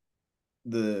the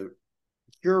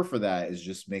cure for that is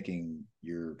just making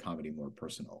your comedy more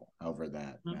personal, however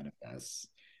that manifests.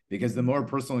 Because the more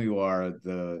personal you are,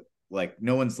 the like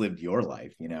no one's lived your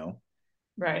life,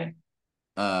 Right.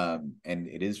 And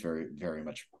it is very, very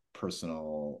much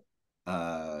personal.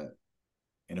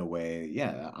 in a way,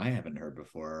 yeah, I haven't heard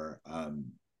before.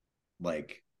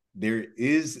 Like there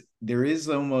is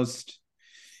almost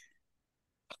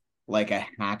like a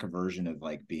hack version of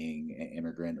like being an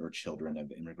immigrant or children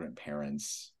of immigrant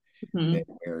parents,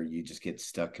 where you just get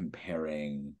stuck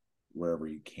comparing wherever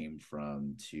you came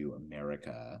from to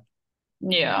America.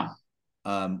 Yeah.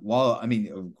 While I mean,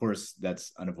 of course,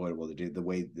 that's unavoidable to do. The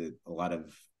way that a lot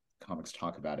of comics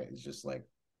talk about it is just like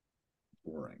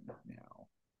boring now.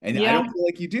 And I don't feel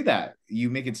like you do that. You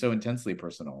make it so intensely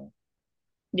personal.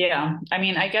 Yeah. I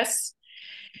mean, I guess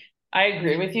I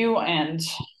agree with you, and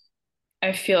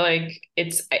I feel like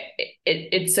it's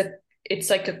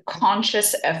like a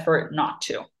conscious effort not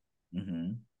to.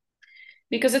 Mm-hmm.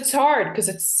 Because it's hard,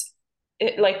 because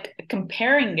it like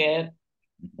comparing it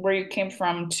where you came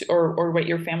from to, or what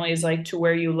your family is like to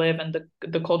where you live and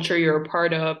the culture you're a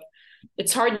part of.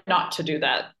 It's hard not to do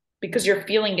that because you're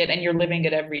feeling it and you're living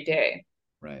it every day.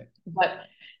 Right. But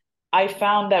I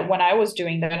found that when I was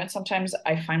doing that, and sometimes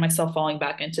I find myself falling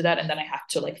back into that, and then I have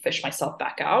to like fish myself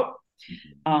back out.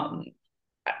 Mm-hmm.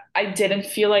 I didn't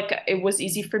feel like it was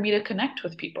easy for me to connect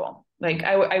with people. Like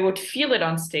I would feel it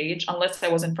on stage unless I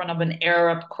was in front of an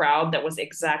Arab crowd that was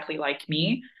exactly like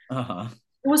me. Uh-huh.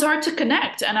 It was hard to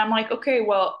connect. And I'm like, okay,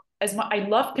 well, I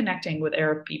love connecting with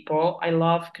Arab people. I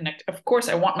love connect. Of course,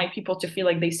 I want my people to feel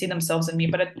like they see themselves in me,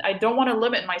 but I don't want to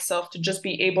limit myself to just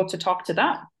be able to talk to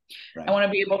them. Right. I want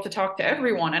to be able to talk to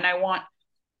everyone. And I want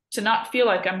to not feel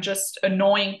like I'm just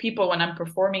annoying people when I'm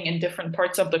performing in different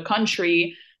parts of the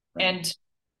country. Right. And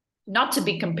not to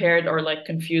be compared or like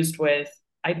confused with,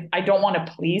 I don't want to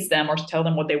please them or tell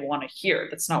them what they want to hear.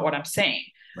 That's not what I'm saying.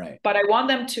 Right. But I want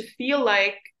them to feel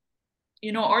like,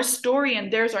 you know, our story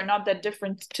and theirs are not that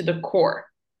different to the core.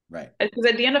 Right. Because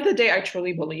at the end of the day, I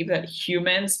truly believe that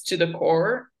humans to the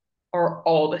core are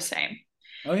all the same.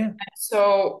 Oh, yeah. And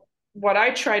so what I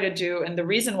try to do, and the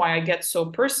reason why I get so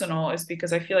personal, is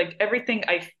because I feel like everything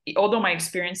although my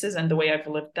experiences and the way I've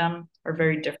lived them are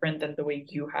very different than the way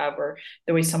you have, or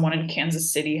the way someone in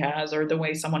Kansas City has, or the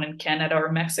way someone in Canada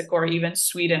or Mexico or even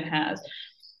Sweden has.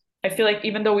 I feel like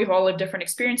even though we've all lived different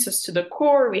experiences, to the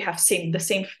core, we have the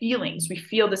same feelings. We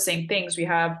feel the same things. We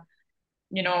have,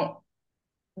 you know,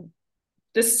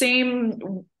 the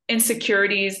same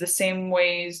insecurities, the same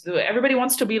ways. Everybody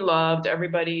wants to be loved.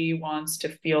 Everybody wants to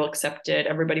feel accepted.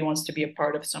 Everybody wants to be a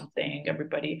part of something.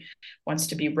 Everybody wants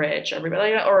to be rich.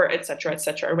 Everybody, or et cetera, et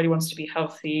cetera. Everybody wants to be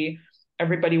healthy.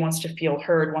 Everybody wants to feel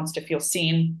heard, wants to feel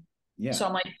seen. Yeah. So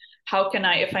I'm like, how can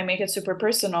I, if I make it super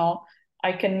personal,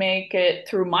 I can make it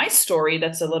through my story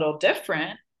that's a little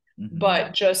different,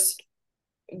 but just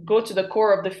go to the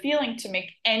core of the feeling to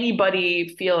make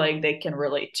anybody feel like they can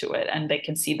relate to it and they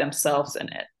can see themselves in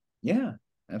it. Yeah,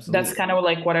 absolutely. That's kind of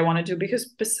like what I want to do,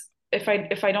 because if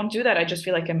I don't do that, I just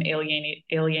feel like I'm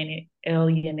alienating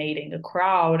a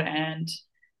crowd, and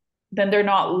then they're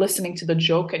not listening to the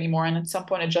joke anymore. And at some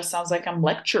point, it just sounds like I'm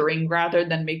lecturing rather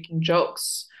than making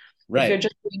jokes. Right. If you're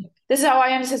just saying, this is how I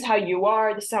am, this is how you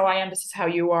are, this is how I am, this is how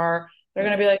you are, they're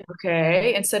going to be like,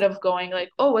 okay, instead of going like,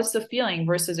 oh, what's the feeling?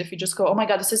 Versus if you just go, oh my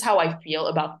God, this is how I feel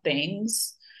about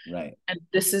things. Right. And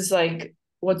this is like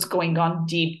what's going on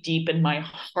deep, deep in my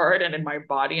heart and in my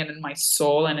body and in my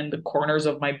soul and in the corners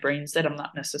of my brains that I'm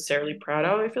not necessarily proud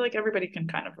of. I feel like everybody can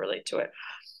kind of relate to it.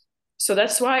 So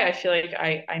that's why I feel like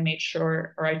I made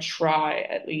sure, or I try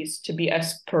at least, to be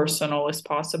as personal as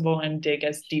possible and dig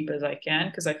as deep as I can,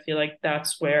 because I feel like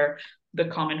that's where the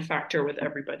common factor with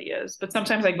everybody is. But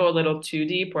sometimes I go a little too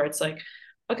deep, where it's like,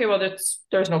 okay, well,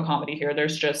 there's no comedy here.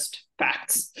 There's just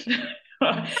facts.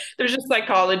 There's just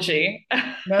psychology.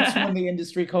 That's when the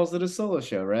industry calls it a solo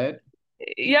show, right?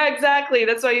 Yeah, exactly.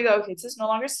 That's why you go, okay, this is no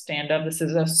longer stand-up. This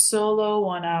is a solo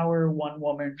 1 hour, one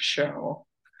woman show.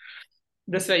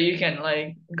 This way you can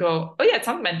like go, oh yeah, it's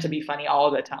not meant to be funny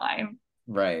all the time.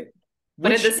 Right.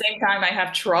 But at the same time, I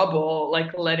have trouble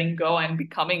like letting go and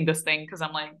becoming this thing, because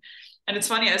I'm like, and it's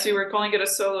funny, as we were calling it a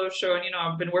solo show, and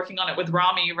I've been working on it with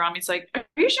Rami. Rami's like, are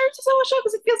you sure it's a solo show?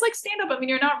 Because it feels like stand-up. I mean,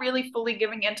 you're not really fully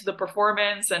giving into the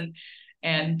performance, and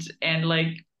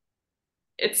like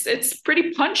it's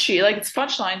pretty punchy, like it's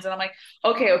punchlines. And I'm like,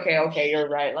 okay, you're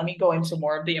right. Let me go into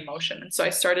more of the emotion. And so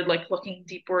I started like looking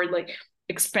deeper, like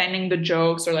expanding the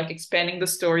jokes or like expanding the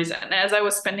stories. And as I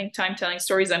was spending time telling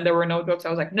stories and there were no jokes, I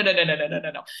was like, no.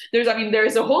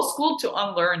 There's a whole school to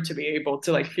unlearn to be able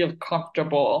to like feel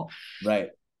comfortable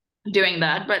doing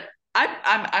that. But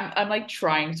I'm like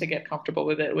trying to get comfortable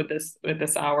with it with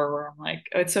this hour, where I'm like,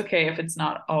 it's okay if it's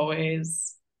not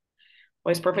always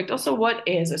perfect. Also, what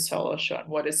is a solo show and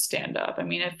what is stand-up? I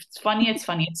mean, if it's funny, it's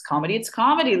funny. It's comedy, it's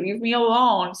comedy. Leave me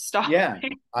alone. Stop. Yeah,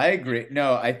 I agree.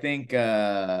 No, I think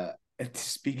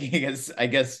speaking as, I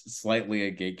guess, slightly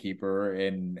a gatekeeper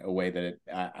in a way that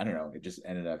I don't know, it just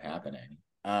ended up happening.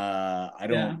 I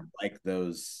don't like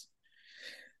those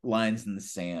lines in the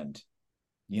sand,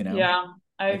 you know? Yeah,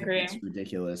 I think agree. it's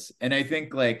ridiculous. And I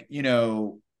think, like, you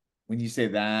know, when you say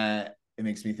that, it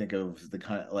makes me think of the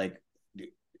kind of, like,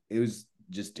 it was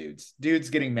just dudes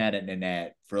getting mad at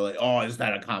Nanette for like, oh, is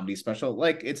that a comedy special?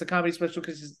 Like, it's a comedy special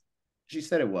because she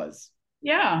said it was.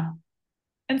 Yeah.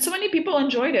 And so many people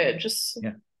enjoyed it. Just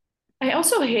Yeah. I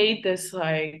also hate this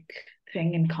like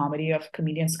thing in comedy of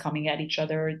comedians coming at each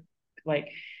other like,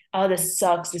 oh, this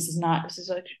sucks. This is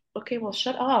like, okay, well,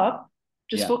 shut up.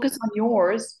 Just Yeah. focus on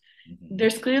yours. Mm-hmm.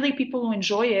 There's clearly people who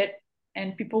enjoy it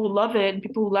and people who love it and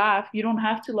people who laugh. You don't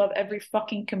have to love every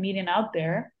fucking comedian out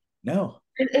there. No.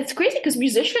 It's crazy because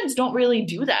musicians don't really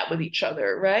do that with each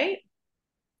other, right?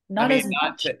 I Not mean, as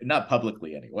much. not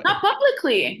publicly anyway. Not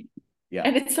publicly. Yeah.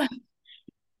 And it's like,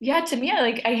 yeah, to me,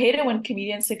 I hate it when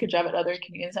comedians take a jab at other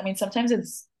comedians. I mean, sometimes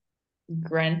it's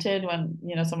granted when,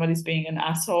 somebody's being an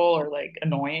asshole or like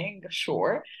annoying,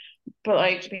 sure. But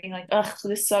like being like, ugh,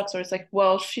 this sucks. Or it's like,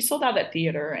 well, she sold out that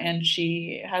theater and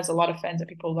she has a lot of fans and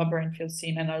people love her and feel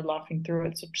seen and are laughing through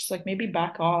it. So just like maybe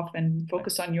back off and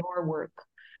focus on your work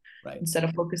instead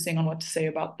of focusing on what to say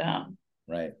about them.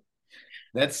 Right.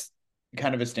 That's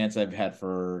kind of a stance I've had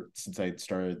since I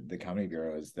started the Comedy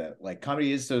Bureau, is that like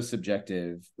comedy is so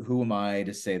subjective. Who am I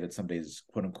to say that somebody's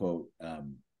quote unquote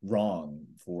wrong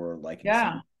for liking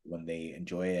something when they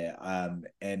enjoy it?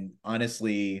 And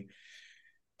honestly,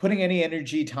 putting any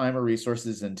energy, time, or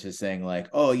resources into saying like,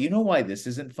 oh, you know why this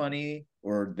isn't funny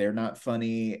or they're not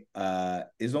funny,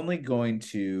 is only going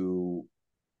to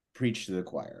preach to the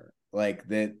choir. Like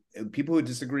that, people who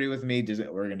disagree with me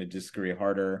are going to disagree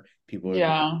harder.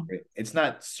 It's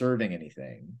not serving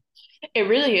anything. It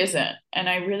really isn't, and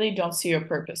I really don't see a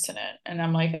purpose in it. And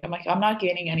I'm like, I'm not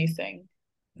gaining anything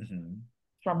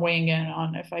from weighing in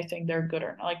on if I think they're good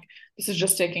or not. Like, this is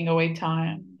just taking away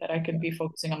time that I could be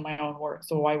focusing on my own work.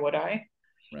 So why would I?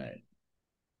 Right.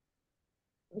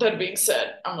 That being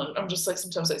said, I'm just like,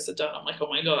 sometimes I sit down, I'm like, oh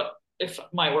my God, if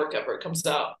my work ever comes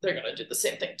out, they're gonna do the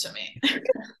same thing to me.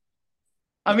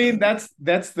 I mean, that's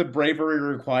the bravery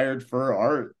required for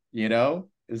art,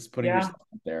 is putting yourself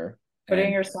out there.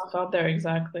 Putting yourself out there,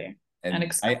 exactly. And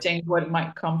accepting what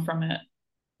might come from it.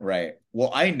 Right. Well,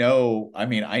 I know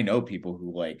people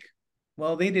who like,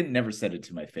 well, they didn't never said it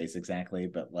to my face exactly,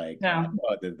 but like, I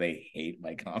know that they hate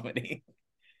my comedy.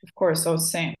 Of course, so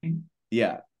same.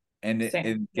 Yeah. And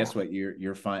guess what?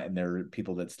 You're fine. And there are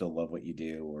people that still love what you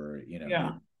do, or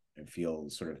feel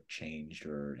sort of changed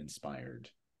or inspired.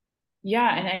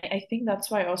 Yeah, and I think that's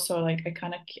why also like I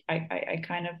kind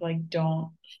of like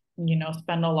don't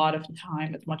spend a lot of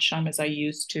time, as much time as I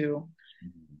used to,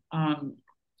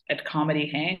 at comedy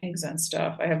hangs and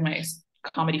stuff. I have my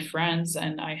comedy friends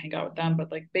and I hang out with them,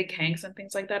 but like big hangs and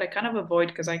things like that, I kind of avoid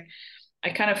because I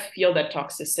kind of feel that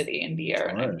toxicity in the air,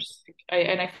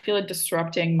 and I feel it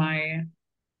disrupting my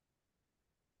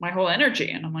whole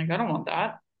energy, and I'm like, I don't want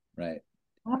that. Right.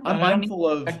 I'm mindful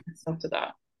of myself to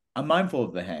that. I'm mindful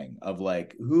of the hang of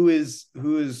like who is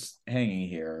hanging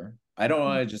here. I don't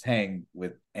want to just hang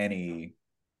with any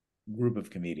group of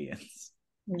comedians.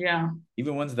 Yeah.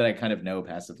 Even ones that I kind of know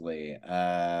passively.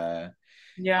 Yeah.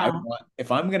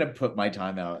 If I'm gonna put my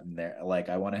time out in there, like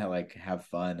I want to have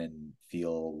fun and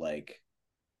feel like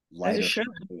lighter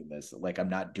doing this. Like I'm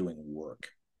not doing work.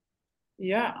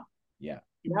 Yeah. Yeah.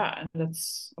 Yeah.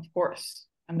 That's of course.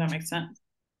 And that makes sense.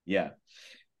 Yeah.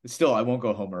 Still, I won't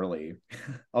go home early.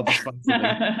 I'll just find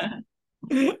something.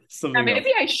 Yeah,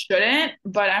 maybe I shouldn't,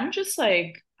 but I'm just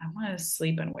like, I want to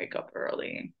sleep and wake up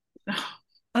early.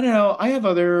 I don't know. I have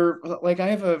I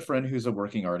have a friend who's a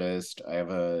working artist. I have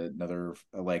another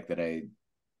like that I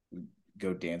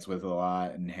go dance with a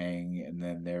lot and hang. And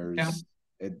then there's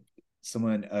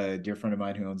a dear friend of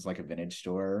mine who owns like a vintage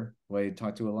store who I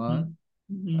talk to a lot.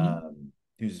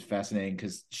 Who's fascinating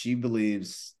because she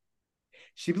believes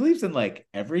in like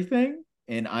everything,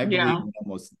 and I believe in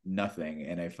almost nothing.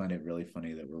 And I find it really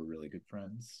funny that we're really good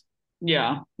friends.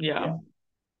 Yeah.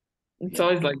 It's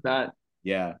always like that.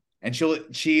 Yeah. And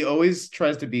she always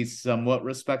tries to be somewhat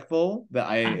respectful that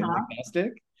I am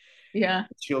agnostic. Yeah.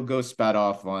 She'll go spat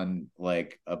off on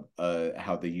like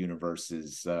how the universe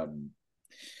is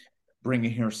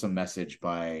bringing her some message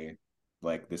by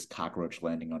like this cockroach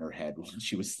landing on her head while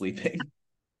she was sleeping.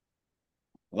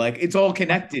 Like it's all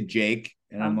connected, Jake.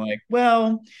 And I'm like,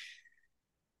 well,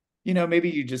 maybe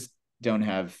you just don't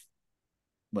have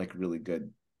like really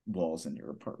good walls in your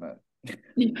apartment.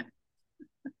 Yeah.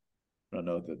 I don't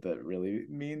know that really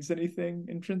means anything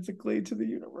intrinsically to the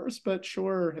universe, but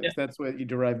sure, if that's what you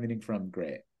derive meaning from,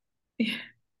 great.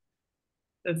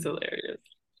 That's hilarious.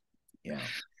 Yeah.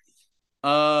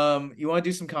 You want to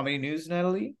do some comedy news,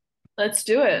 Nataly? Let's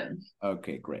do it.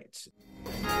 Okay, great.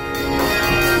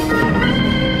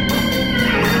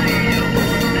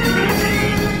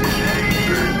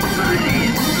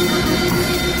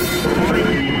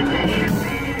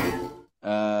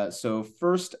 So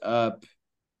first up,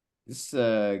 this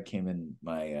came in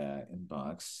my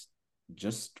inbox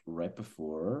just right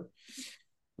before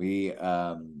we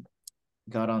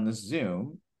got on this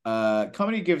Zoom.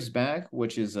 Comedy Gives Back,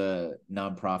 which is a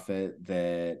nonprofit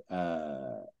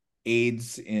that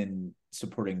aids in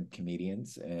supporting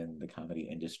comedians in the comedy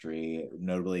industry,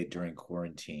 notably during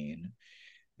quarantine.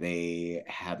 They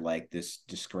had like this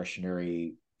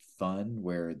discretionary fund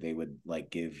where they would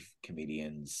like give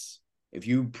comedians, if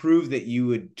you prove that you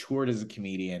had toured as a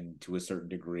comedian to a certain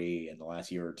degree in the last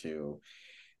year or two,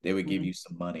 they would give you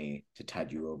some money to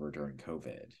tide you over during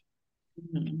COVID.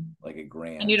 Like a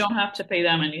grant. And you don't have to pay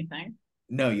them anything.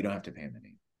 No, you don't have to pay them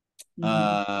any.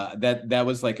 That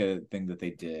was like a thing that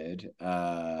they did,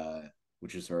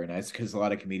 which was very nice because a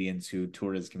lot of comedians who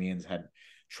toured as comedians had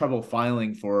trouble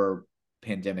filing for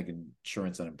pandemic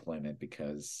insurance unemployment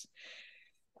because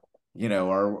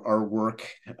our work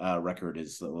record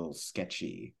is a little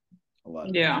sketchy a lot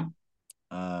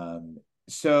of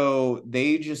so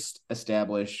they just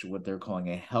established what they're calling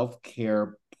a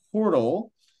healthcare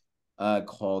portal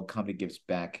called Comedy Gives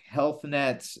Back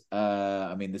HealthNet.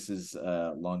 I mean, this is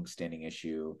a long-standing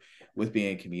issue with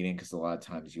being a comedian because a lot of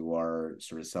times you are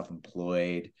sort of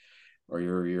self-employed or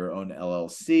you're your own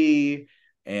LLC,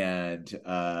 and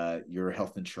your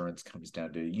health insurance comes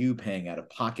down to you paying out of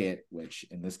pocket, which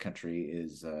in this country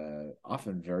is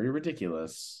often very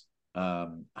ridiculous. I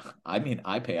mean,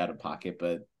 I pay out of pocket,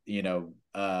 but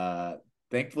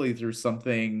thankfully through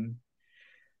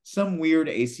some weird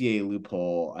ACA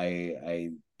loophole,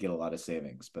 I get a lot of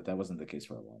savings, but that wasn't the case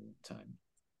for a long time.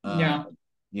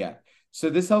 Yeah. So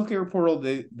this healthcare portal,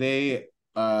 they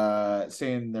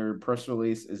say in their press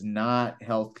release, is not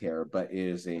healthcare, but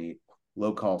is a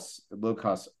low cost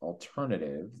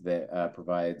alternative that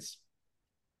provides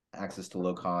access to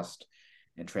low cost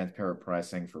and transparent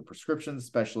pricing for prescriptions,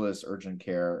 specialists, urgent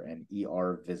care, and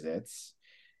ER visits,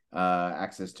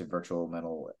 access to virtual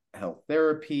mental health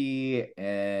therapy,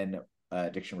 and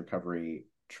addiction recovery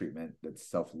treatment that's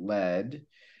self-led,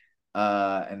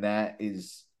 and that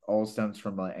is all stems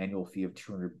from an annual fee of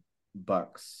 $200,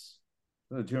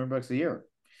 $200 a year.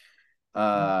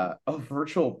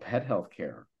 Virtual pet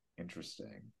healthcare.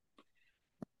 Interesting.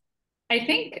 I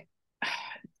think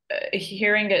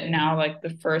hearing it now, like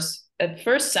at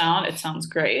first sound, it sounds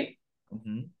great.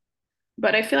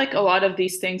 But I feel like a lot of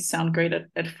these things sound great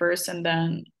at first, and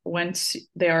then once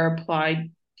they are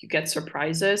applied, you get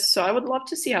surprises. So I would love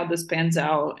to see how this pans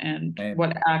out and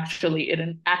what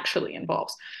it actually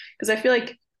involves. Because I feel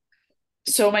like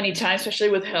so many times,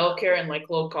 especially with healthcare and like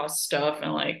low cost stuff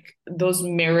and like those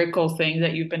miracle things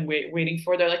that you've been waiting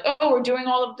for, they're like, oh, we're doing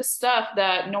all of this stuff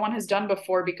that no one has done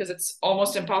before because it's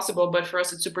almost impossible, but for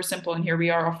us it's super simple, and here we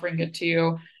are offering it to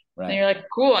you. Right. And you're like,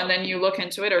 cool. And then you look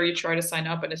into it or you try to sign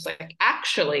up and it's like,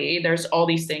 actually there's all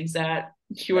these things that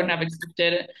you wouldn't have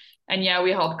expected. And yeah,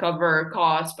 we help cover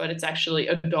costs, but it's actually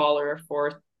 $1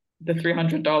 for the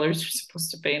 $300 you're supposed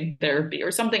to pay in therapy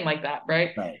or something like that,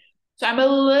 right? So I'm a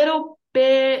little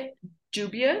bit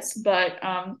dubious, but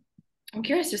I'm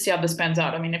curious to see how this pans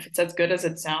out. I mean, if it's as good as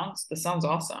it sounds, this sounds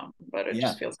awesome, but it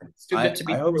just feels like it's too good to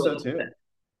be true. I hope so too.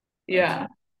 Yeah.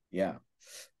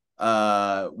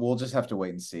 We'll just have to wait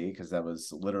and see because that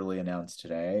was literally announced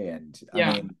today, and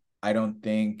I mean, I don't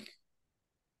think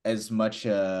as much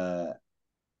as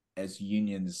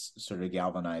unions sort of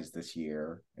galvanized this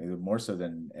year, more so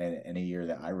than any year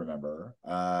that I remember.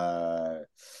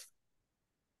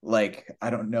 Like,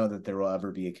 I don't know that there will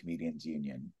ever be a comedians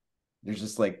union. There's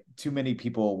just like too many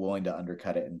people willing to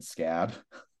undercut it and scab,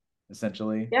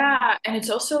 essentially. Yeah, and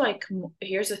it's also like,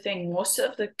 here's the thing: most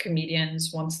of the comedians,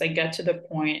 once they get to the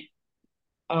point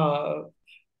of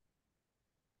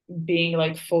being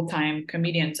like full-time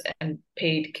comedians and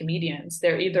paid comedians,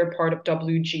 they're either part of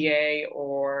WGA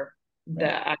or the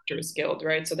Actors Guild,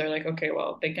 right? So they're like, okay,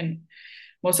 well, they can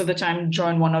most of the time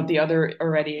join one of the other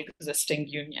already existing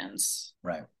unions.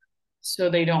 Right. So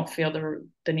they don't feel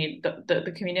the need.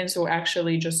 The comedians who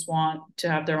actually just want to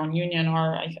have their own union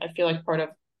are, I feel like, part of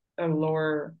a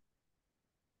lower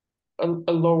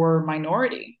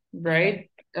minority, right?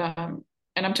 And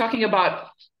I'm talking about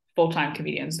full-time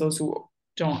comedians, those who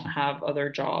don't have other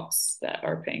jobs that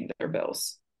are paying their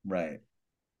bills. Right.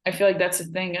 I feel like that's the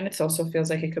thing. And it also feels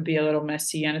like it could be a little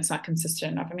messy and it's not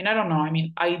consistent enough. I mean, I don't know. I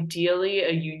mean, ideally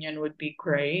a union would be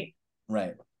great.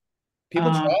 Right.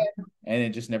 People tried, and it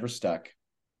just never stuck.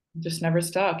 Just never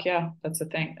stuck. Yeah, that's the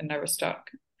thing. It never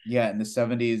stuck. Yeah, in the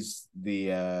 70s,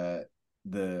 the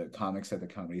comics at the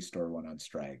Comedy Store went on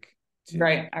strike.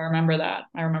 Right. I remember that.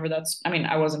 I mean,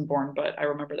 I wasn't born, but I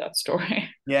remember that story.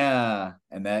 Yeah,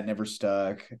 and that never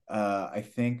stuck. I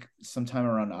think sometime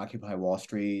around Occupy Wall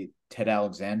Street, Ted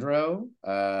Alexandro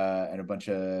and a bunch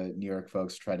of New York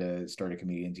folks tried to start a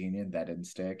comedians union. That didn't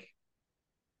stick.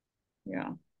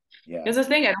 Yeah. Yeah. Here's the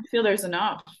thing, I don't feel there's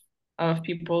enough of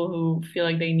people who feel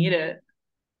like they need it.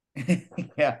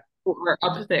 Yeah. Who are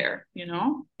up there, you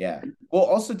know? Yeah. Well,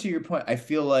 also to your point, I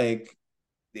feel like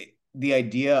the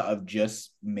idea of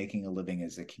just making a living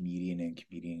as a comedian and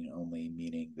comedian only,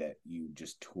 meaning that you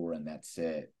just tour and that's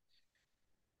it.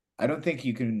 I don't think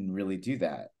you can really do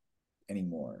that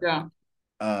anymore. Yeah.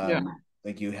 Yeah.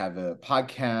 Like you have a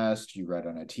podcast, you write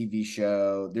on a TV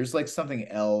show. There's like something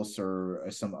else or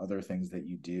some other things that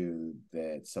you do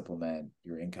that supplement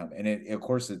your income. And of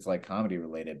course, it's like comedy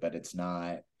related, but it's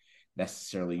not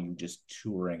necessarily you just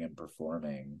touring and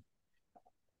performing.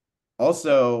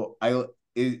 Also,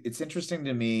 it's interesting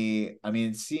to me. I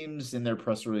mean, it seems in their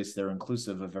press release they're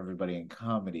inclusive of everybody in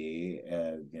comedy.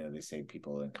 They say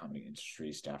people in comedy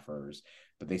industry, staffers,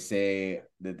 but they say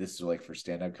that this is like for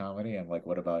stand-up comedy. I'm like,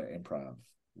 what about improv?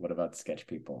 What about sketch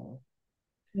people?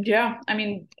 Yeah, I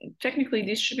mean, technically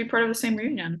these should be part of the same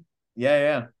reunion.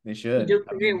 Yeah, they should. You do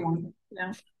create one.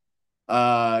 Yeah.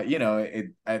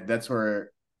 That's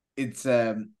where it's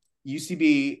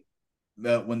UCB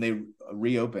when they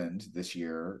reopened this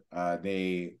year,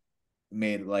 they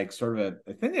made like sort of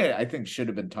a thing that I think should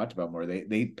have been talked about more.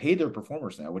 They pay their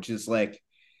performers now, which is like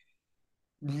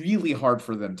really hard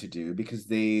for them to do because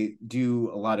they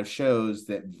do a lot of shows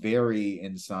that vary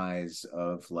in size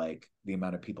of like the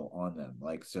amount of people on them.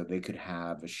 Like, so they could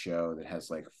have a show that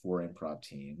has like 4 improv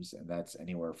teams, and that's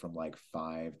anywhere from like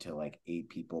 5 to like 8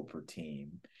 people per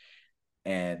team.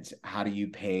 And how do you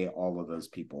pay all of those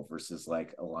people versus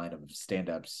like a line of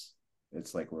stand-ups?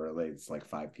 It's like it's like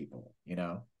 5 people, you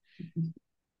know?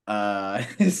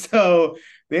 So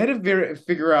they had to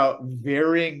figure out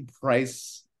varying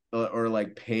price or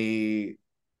like pay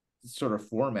sort of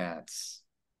formats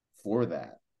for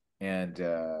that. And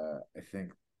I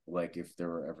think like if there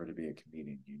were ever to be a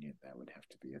comedian union, that would have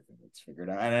to be a thing that's figured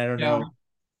out. And I don't know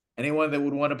anyone that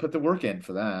would want to put the work in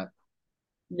for that.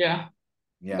 Yeah.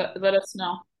 Let us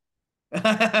know.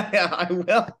 Yeah, I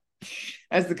will.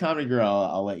 As the comedy girl,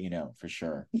 I'll let you know for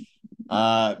sure.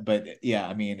 But yeah,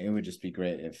 I mean, it would just be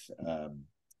great if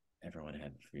everyone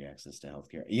had free access to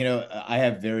healthcare. You know, I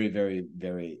have very, very,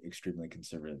 very extremely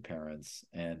conservative parents,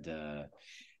 and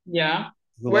yeah.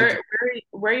 Where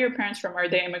are your parents from? Are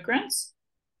they immigrants?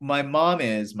 My mom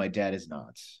is. My dad is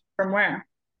not. From where?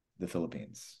 The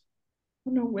Philippines.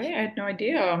 Oh, no way! I had no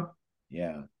idea.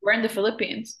 Yeah. We're in the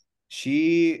Philippines.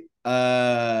 She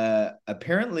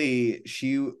apparently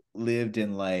she lived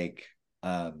in like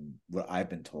what I've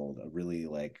been told, a really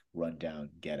like rundown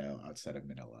ghetto outside of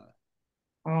Manila.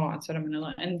 Oh, outside of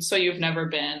Manila. And so you've never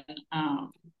been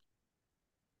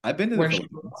I've been to the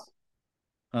Philippines.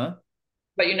 Huh?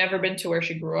 But you never been to where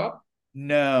she grew up?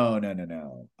 No.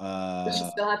 Does she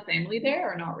still have family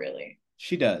there or not really?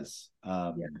 She does.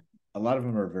 A lot of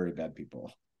them are very bad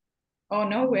people. Oh,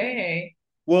 no way.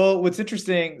 Well, what's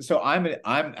interesting, so I'm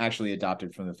actually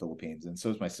adopted from the Philippines, and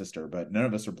so is my sister, but none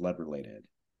of us are blood related.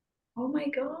 Oh my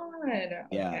God.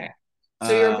 Yeah. Okay.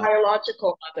 So your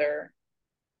biological mother.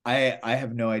 I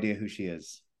have no idea who she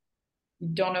is. You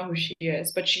don't know who she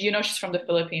is, but she's from the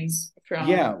Philippines.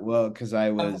 Yeah, well, because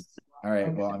I was all right.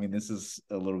 Okay. Well, I mean, this is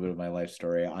a little bit of my life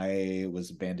story. I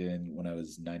was abandoned when I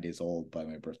was 9 days old by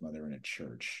my birth mother in a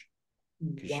church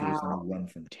because she was on the run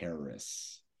from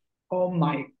terrorists. Oh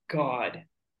my God.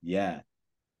 Yeah.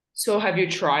 So have you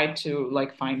tried to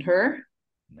like find her?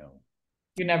 No.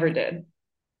 You never did?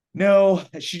 No,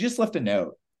 she just left a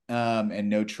note and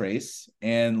no trace.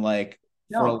 And like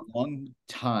for a long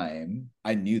time,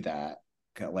 I knew that,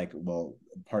 like, well,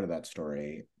 part of that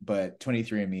story, but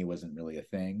 23andMe wasn't really a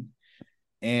thing.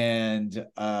 And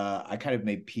I kind of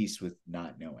made peace with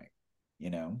not knowing,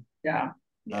 you know? Yeah.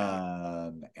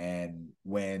 And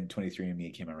when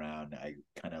 23andMe came around, I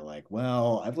kind of like,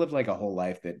 well, I've lived like a whole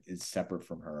life that is separate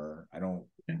from her. I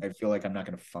feel like I'm not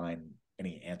going to find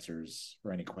any answers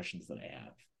for any questions that I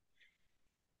have.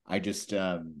 I just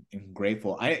am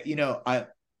grateful. I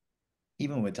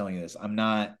even with telling you this,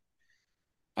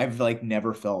 I've like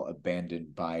never felt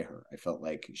abandoned by her. I felt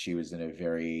like she was in a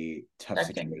very tough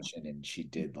situation and she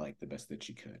did like the best that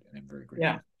she could. And I'm very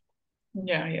grateful.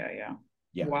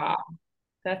 Yeah. Wow.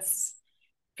 That's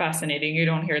fascinating. You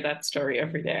don't hear that story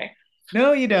every day.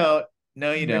 No, you don't.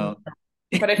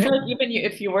 But I feel like even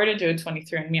if you were to do a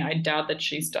 23andMe, I doubt that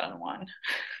she's done one.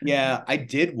 Yeah, I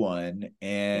did one,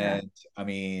 Yeah. and I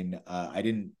mean, I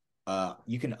didn't.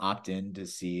 You can opt in to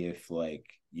see if like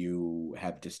you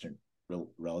have distant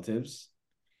relatives.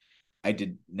 I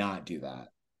did not do that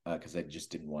because I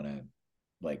just didn't want to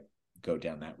like go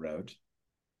down that road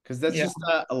because that's Yeah. just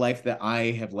a life that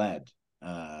I have led.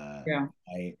 Yeah.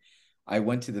 I I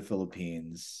went to the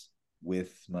Philippines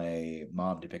with my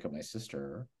mom to pick up my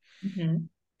sister, Mm-hmm.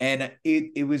 and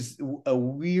it was a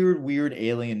weird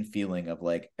alien feeling of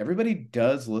like everybody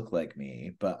does look like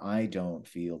me, but I don't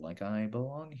feel like I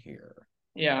belong here.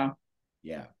 Yeah.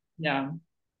 Yeah. Yeah.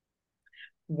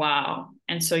 Wow.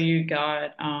 And so you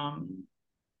got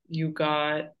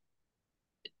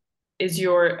is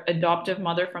your adoptive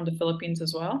mother from the Philippines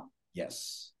as well?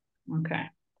 Yes. Okay.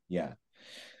 Yeah.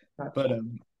 But Gotcha.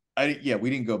 I yeah,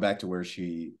 we didn't go back to where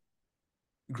she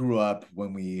grew up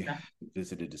when we Yeah.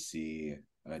 visited to see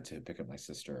to pick up my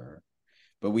sister.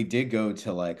 But we did go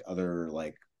to like other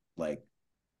like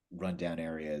rundown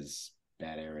areas,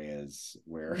 bad areas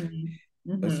where Mm-hmm.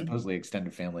 a Mm-hmm. supposedly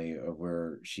extended family of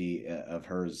where she of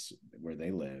hers where they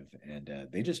live, and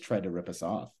they just tried to rip us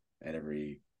off at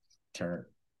every turn.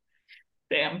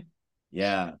 Damn.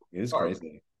 Yeah, it was Or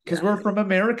crazy because yeah. we're from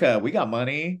America. We got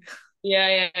money.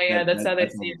 Yeah, yeah, yeah. That's how they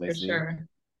That's see all it they for see. sure.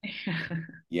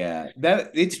 Yeah,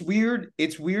 that it's weird.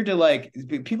 It's weird to like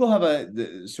people have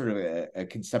sort of a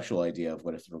conceptual idea of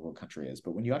what a third world country is,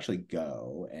 but when you actually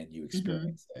go and you Mm-hmm.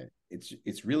 experience it,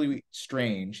 it's really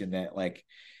strange in that like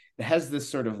it has this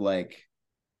sort of like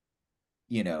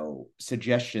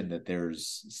suggestion that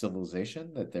there's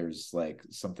civilization, that there's like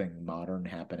something modern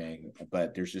happening,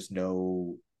 but there's just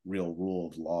no real rule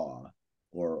of law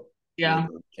or Yeah.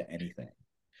 order to anything.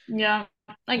 Yeah.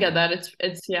 I Yeah, get that.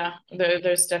 It's yeah.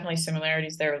 There's definitely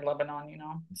similarities there with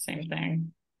Lebanon, same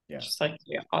thing. yeah. Just like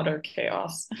utter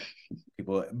chaos.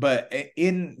 People, but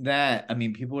in that, I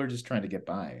mean, people are just trying to get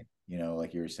by,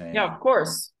 like you were Yeah, saying. of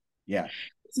course. Yeah,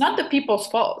 It's not the people's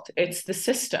fault. It's the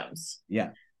systems.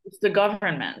 yeah, It's the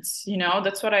governments.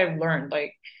 That's what I've learned.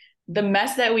 Like the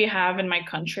mess that we have in my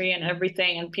country and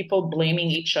everything, and people blaming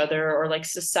each other, or like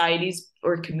societies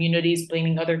or communities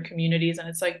blaming other communities. And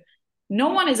it's like, no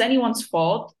one is anyone's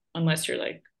fault unless you're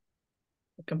like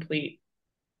a complete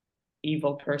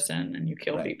evil person and you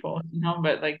kill right, people,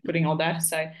 but like putting all that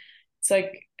aside, it's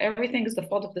like everything is the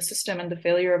fault of the system and the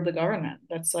failure of the government.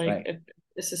 That's like right,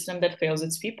 a system that fails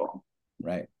its people.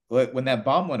 right. When that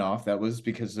bomb went off, that was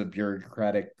because of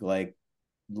bureaucratic, like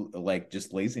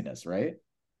just laziness, right?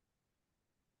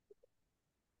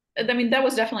 I mean, that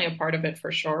was definitely a part of it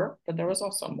for sure, but there was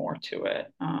also more to it.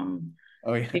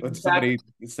 Oh yeah, The when exact, somebody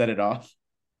set it off.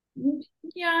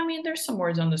 yeah, I mean, there's some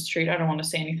words on the street. I don't want to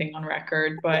say anything on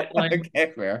record, but like,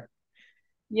 Okay, fair.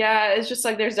 yeah, it's just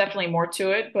like there's definitely more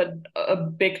to it, but a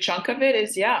big chunk of it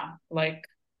is, yeah, like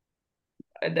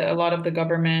a lot of the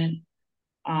government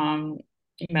um,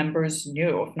 members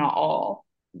knew, if not all,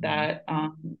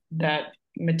 Mhm. that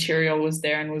material was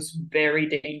there and was very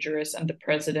dangerous, and the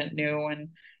president knew, and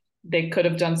they could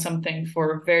have done something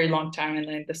for a very long time, and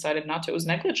they decided not to. It was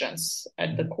negligence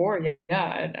at the Mhm. core.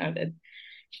 Yeah,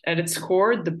 at its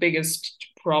core, the biggest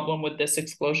problem with this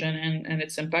explosion and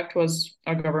its impact was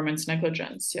our government's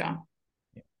negligence. Yeah,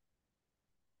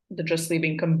 the just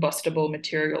leaving combustible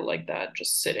material like that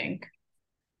just sitting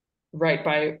right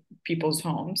by people's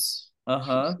homes.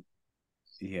 Uh-huh.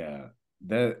 Yeah.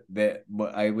 That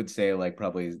what I would say like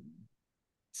probably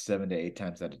 7 to 8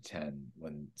 times out of 10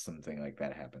 when something like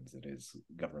that happens, it is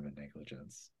government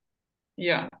negligence.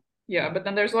 Yeah. Yeah. Yeah. But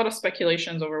then there's a lot of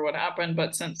speculations over what happened.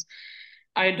 But since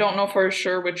I don't know for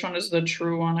sure which one is the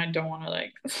true one, I don't want to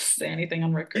like say anything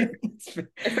on record.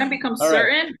 If I become All right.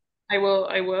 certain, I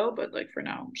will. But like for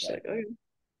now, I'm just Yeah. like, okay.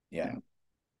 Yeah.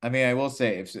 I mean, I will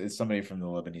say if somebody from the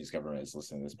Lebanese government is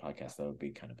listening to this podcast, that would be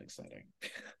kind of exciting.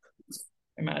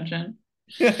 Imagine.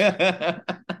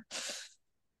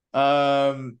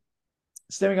 um,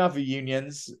 Stemming off of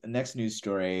unions, next news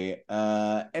story.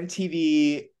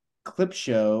 MTV clip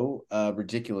show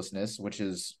Ridiculousness, which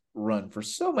is run for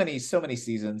so many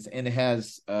seasons and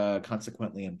has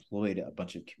consequently employed a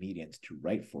bunch of comedians to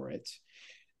write for it.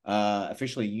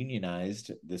 Officially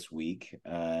unionized this week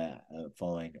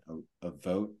following a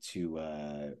vote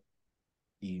to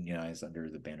unionize under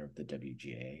the banner of the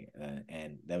WGA,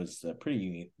 and that was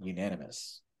pretty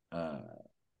unanimous.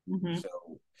 Mm-hmm.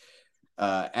 So,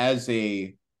 as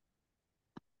a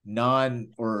non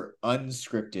or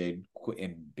unscripted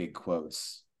in big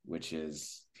quotes, which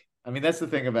is, I mean, that's the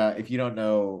thing about if you don't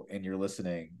know and you're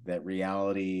listening that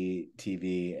reality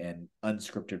TV and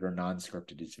unscripted or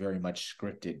non-scripted is very much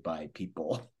scripted by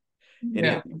people.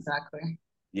 Yeah, exactly.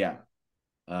 Yeah.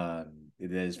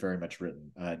 It is very much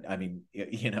written. I mean,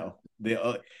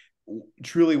 the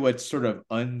truly what's sort of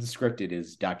unscripted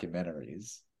is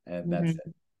documentaries, and that's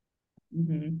it.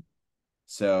 Mm-hmm.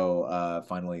 So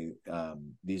finally,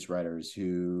 these writers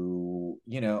who,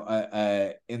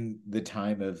 in the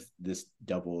time of this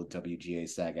double WGA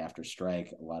SAG after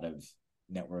strike, a lot of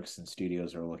networks and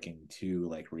studios are looking to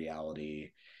like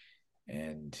reality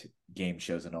and game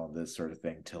shows and all this sort of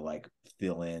thing to like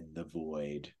fill in the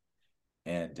void.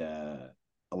 And a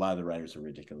lot of the writers of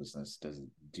ridiculousness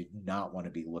do not want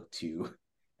to be looked to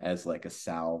as like a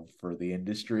salve for the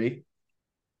industry.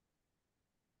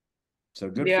 So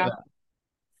good for them.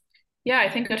 Yeah, I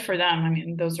think good for them. I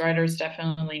mean, those writers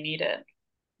definitely need it.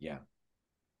 Yeah.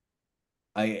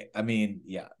 I mean,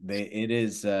 yeah, it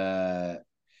is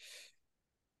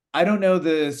I don't know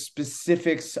the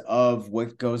specifics of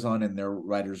what goes on in their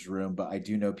writer's room, but I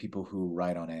do know people who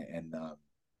write on it, and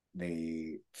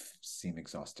they seem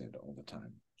exhausted all the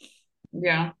time.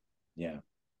 Yeah. Yeah.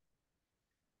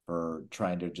 For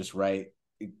trying to just write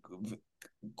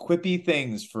quippy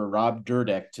things for Rob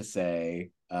Dyrdek to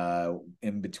say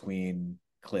in between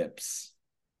clips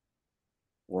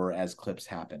or as clips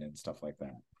happen and stuff like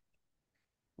that.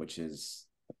 Which is,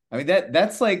 I mean,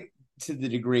 that's like to the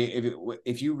degree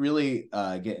if you really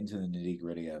get into the nitty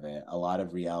gritty of it, a lot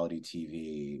of reality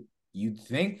TV, you'd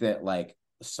think that like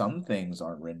some things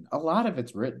aren't written, a lot of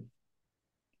it's written.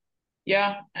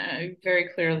 Yeah, very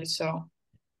clearly so.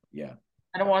 Yeah.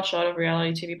 I don't watch a lot of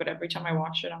reality TV, but every time I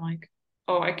watch it, I'm like,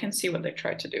 oh, I can see what they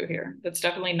tried to do here. That's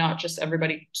definitely not just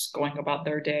everybody just going about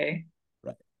their day.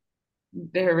 Right.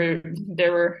 There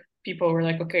were people who were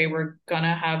like, okay, we're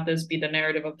gonna have this be the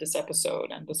narrative of this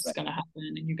episode, and this is Right. gonna happen,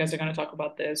 and you guys are gonna talk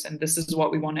about this, and this is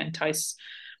what we want you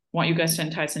guys to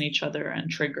entice in each other and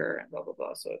trigger and blah blah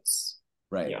blah. So it's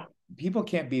right. Yeah. People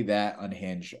can't be that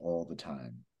unhinged all the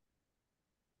time.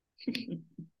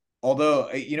 Although,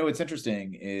 what's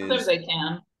interesting is Sometimes they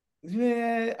can.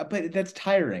 Yeah, but that's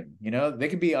tiring. They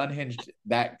can be unhinged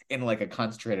that in like a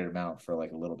concentrated amount for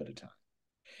like a little bit of time.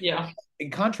 Yeah. In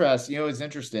contrast, it's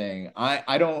interesting.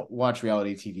 I don't watch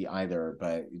reality TV either,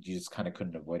 but you just kind of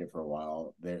couldn't avoid it for a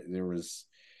while. There was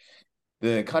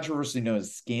the controversy known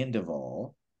as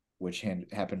Scandival, which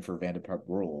happened for Vanderpump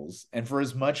Rules, and for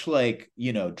as much like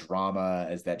drama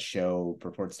as that show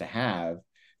purports to have,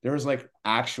 there was like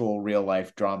actual real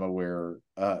life drama where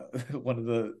one of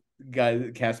the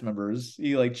cast members,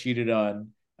 he like cheated on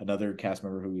another cast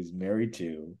member who he's married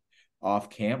to off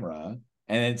camera,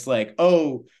 and it's like,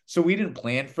 oh, so we didn't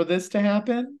plan for this to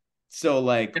happen, so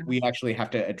like we actually have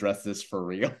to address this for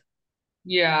real.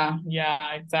 Yeah,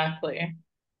 yeah, exactly.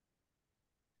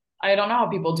 I don't know how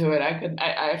people do it.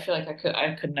 I feel like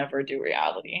I could never do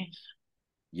reality.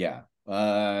 Yeah.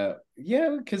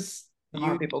 Yeah, because I don't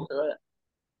know how people do it.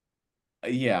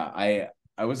 yeah,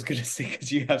 I was gonna say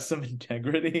because you have some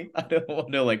integrity. I don't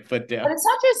want to like put But down. it's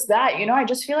not just that, I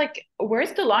just feel like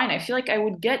where's the line? I feel like I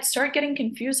would start getting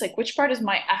confused, like which part is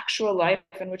my actual life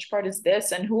and which part is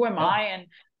this and who am Yeah. I?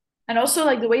 And also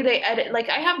like the way they edit, like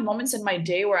I have moments in my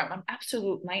day where I'm an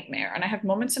absolute nightmare, and I have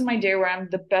moments in my day where I'm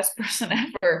the best person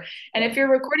ever. And if you're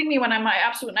recording me when I'm my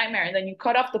absolute nightmare, and then you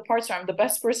cut off the parts where I'm the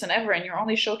best person ever, and you're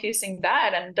only showcasing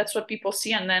that, and that's what people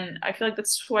see, and then I feel like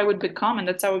that's who I would become, and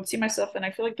that's how I would see myself, and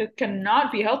I feel like that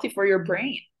cannot be healthy for your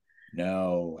brain.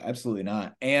 No, absolutely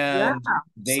not. Yeah, And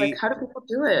it's like they how do people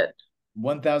do it?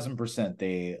 1000%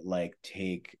 they like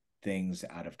take things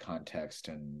out of context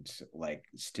and like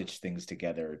stitch things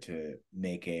together to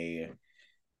make a,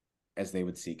 as they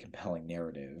would see, compelling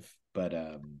narrative. But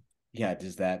yeah,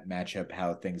 does that match up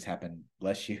how things happen?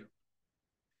 Bless you.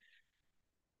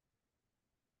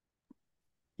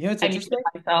 It's I muted interesting.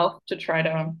 myself to try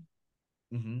to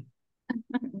Mm-hmm.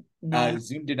 not.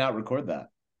 Zoom did not record that.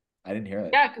 I didn't hear it.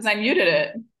 Yeah, because I muted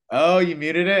it. Oh, you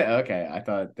muted it? Okay. I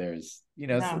thought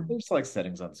No. there's like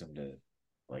settings on Zoom to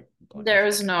like block There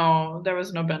was no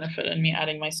benefit in me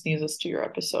adding my sneezes to your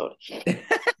episode.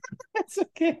 It's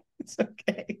okay. It's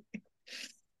okay.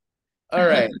 All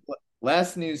right.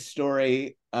 Last news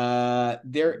story.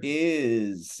 There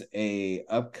is a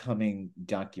upcoming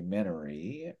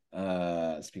documentary.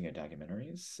 Speaking of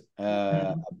documentaries,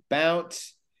 about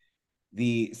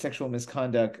the sexual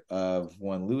misconduct of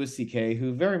one Louis C.K.,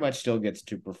 who very much still gets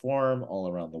to perform all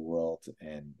around the world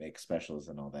and make specials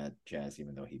and all that jazz,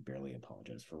 even though he barely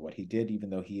apologized for what he did, even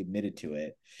though he admitted to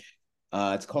it.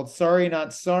 It's called Sorry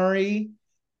Not Sorry,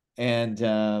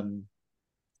 and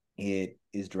it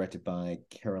is directed by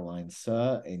Caroline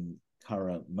Suh and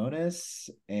Cara Moniz,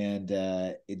 and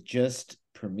it just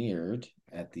premiered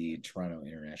at the Toronto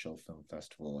International Film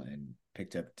Festival and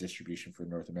picked up distribution for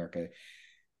North America,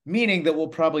 meaning that we'll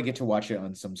probably get to watch it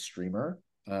on some streamer,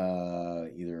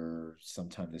 either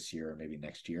sometime this year or maybe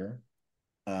next year.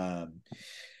 I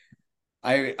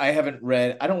haven't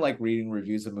read. I don't like reading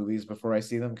reviews of movies before I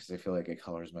see them because I feel like it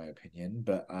colors my opinion.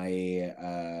 But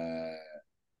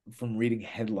from reading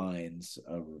headlines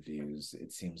of reviews,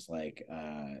 it seems like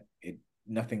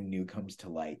nothing new comes to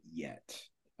light yet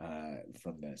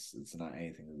from this. It's not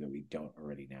anything that we don't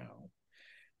already know.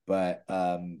 But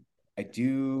I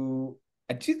do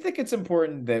think it's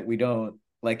important that we don't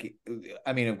like.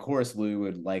 I mean, of course, Lou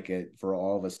would like it for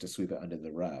all of us to sweep it under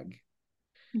the rug.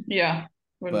 Yeah,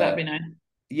 wouldn't that be nice?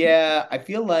 Yeah, I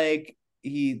feel like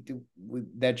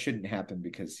that shouldn't happen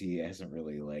because he hasn't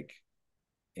really like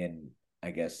in,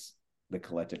 I guess, the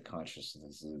collective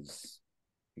consciousness's,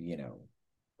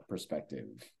 perspective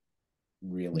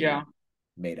really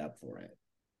made up for it.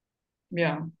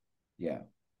 Yeah. Yeah.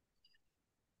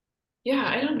 Yeah,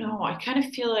 I don't know. I kind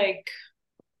of feel like,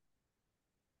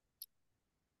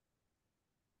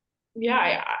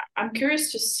 I'm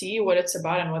curious to see what it's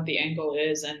about and what the angle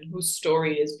is and whose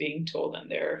story is being told in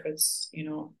there. If it's,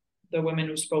 the women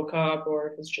who spoke up, or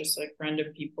if it's just like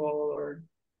random people,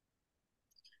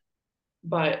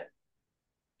 but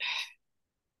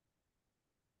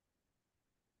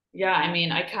yeah, I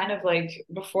mean, I kind of like,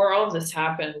 before all of this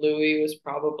happened, Louis was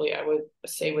probably, I would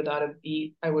say without a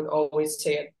beat, I would always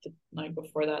say at the night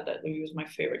before that Louis was my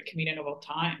favorite comedian of all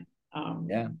time.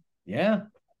 Yeah.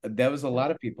 That was a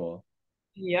lot of people.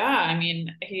 Yeah, I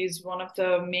mean, he's one of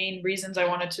the main reasons I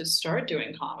wanted to start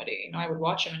doing comedy. I would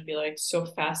watch him and be like so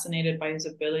fascinated by his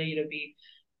ability to be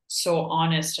so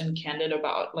honest and candid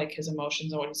about like his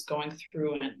emotions and what he's going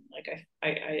through. And like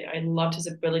I loved his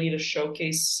ability to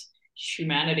showcase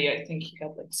humanity. I think he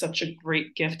got like such a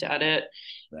great gift at it.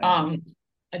 Right.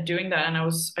 At doing that. And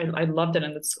I loved it.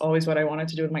 And that's always what I wanted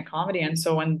to do with my comedy. And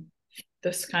so when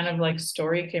this kind of like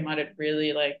story came out, it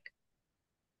really like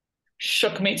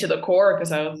shook me to the core,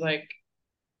 because I was like,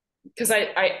 because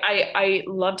I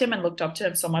loved him and looked up to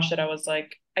him so much that I was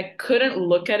like, I couldn't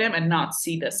look at him and not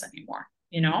see this anymore,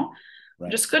 Right. I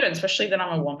just couldn't, especially that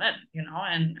I'm a woman,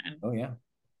 and oh yeah,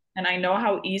 and I know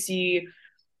how easy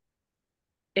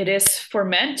it is for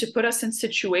men to put us in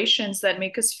situations that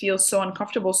make us feel so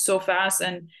uncomfortable so fast,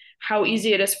 and how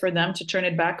easy it is for them to turn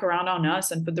it back around on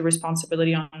us and put the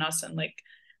responsibility on us and like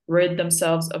rid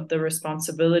themselves of the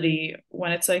responsibility,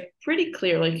 when it's like pretty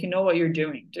clear, like, what you're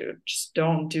doing, dude, just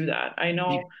don't do that. I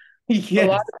know yes. A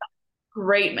lot of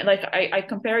great men, like I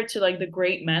compare it to like the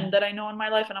great men that I know in my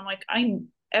life, and I'm like,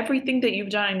 everything that you've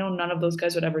done, I know none of those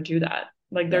guys would ever do that.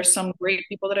 Like right. There's some great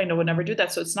people that I know would never do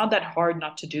that. So it's not that hard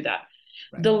not to do that.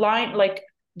 Right. The line, like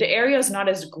the area is not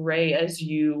as gray as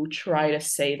you try to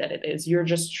say that it is. You're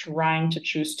just trying to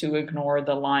choose to ignore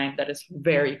the line that is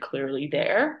very clearly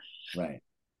there. Right.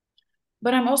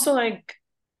 But I'm also like,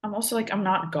 I'm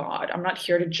not God. I'm not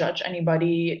here to judge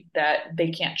anybody that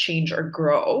they can't change or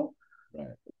grow. Right.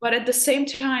 But at the same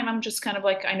time, I'm just kind of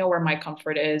like, I know where my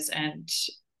comfort is, and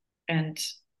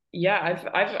yeah,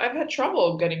 I've had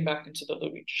trouble getting back into the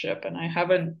Louis ship, and I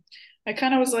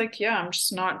kind of was like, yeah, I'm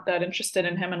just not that interested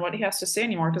in him and what he has to say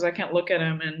anymore, because I can't look at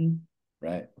him and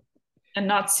right and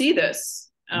not see this.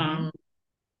 Mm-hmm.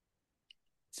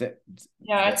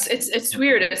 It's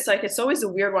weird. It's like, it's always a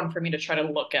weird one for me to try to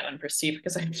look at and perceive,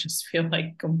 because I just feel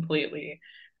like completely,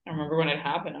 I remember when it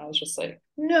happened, I was just like,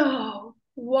 no,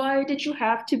 why did you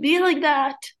have to be like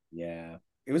that? Yeah,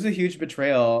 it was a huge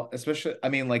betrayal, especially, I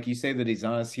mean, like you say that he's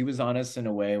honest. He was honest in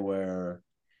a way where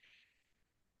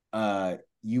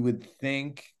you would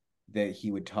think that he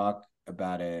would talk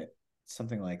about it,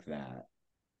 something like that.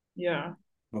 Yeah.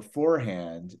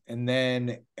 Beforehand, and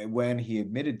then when he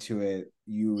admitted to it,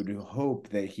 you would hope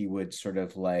that he would sort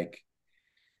of like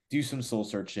do some soul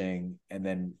searching and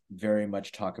then very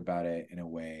much talk about it in a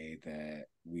way that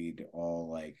we'd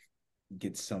all like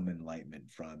get some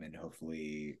enlightenment from and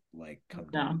hopefully like come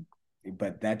down.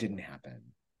 But that didn't happen.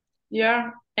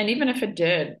 Yeah, and even if it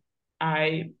did,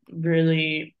 I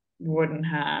really wouldn't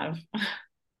have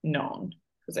known,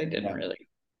 because I didn't really.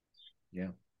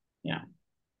 Yeah.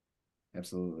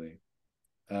 Absolutely.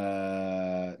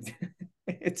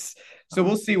 It's so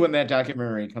we'll see when that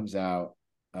documentary comes out,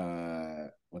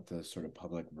 what the sort of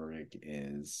public verdict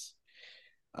is.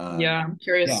 Yeah, I'm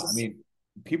curious. Yeah, I mean,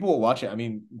 people will watch it. I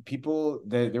mean,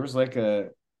 there was like a,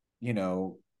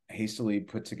 hastily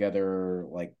put together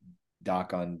like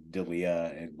doc on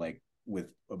Dalia, and like with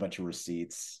a bunch of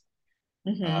receipts.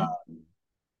 Mm-hmm.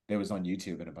 It was on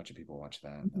YouTube, and a bunch of people watched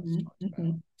that. That was talked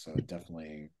about. So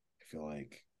definitely, I feel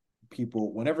like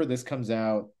people, whenever this comes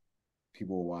out,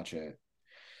 people will watch it.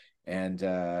 And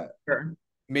Sure.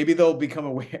 maybe they'll become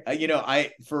aware.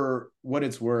 For what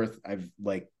it's worth, I've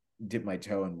like dipped my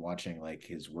toe in watching like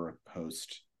his work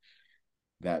post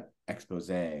that expose,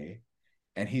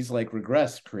 and he's like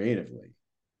regressed creatively.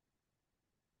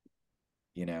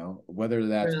 Whether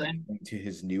that's Really? to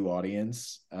his new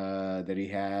audience that he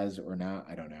has or not,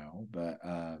 I don't know. But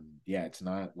yeah, it's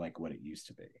not like what it used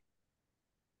to be.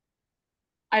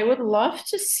 I would love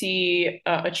to see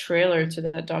a trailer to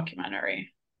that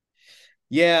documentary.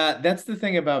 Yeah, that's the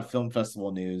thing about film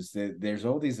festival news. There's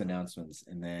all these announcements,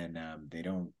 and then they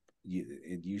don't.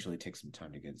 It usually takes some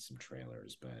time to get some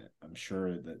trailers, but I'm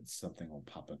sure that something will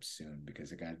pop up soon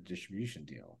because it got a distribution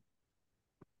deal.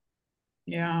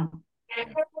 Yeah. Yeah.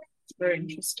 It's very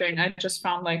interesting. I just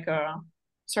found like a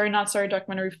Sorry Not Sorry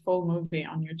documentary full movie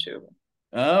on YouTube.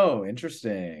 Oh,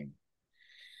 interesting.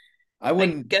 I I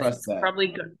wouldn't guess trust it's that. probably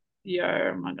good. Yeah,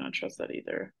 I'm not gonna trust that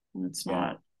either. It's Yeah.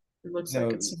 not. It looks like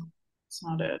No. it's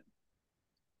not it.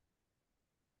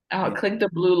 Yeah. Click the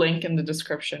blue link in the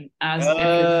description as if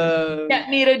you're Uh, get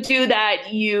me to do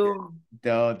that, you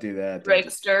don't do that. Don't do.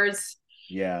 tricksters.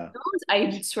 Yeah.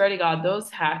 I swear to God, those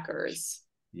hackers,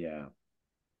 Yeah.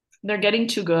 they're getting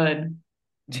too good.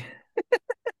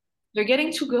 They're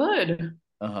getting too good.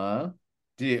 Uh-huh.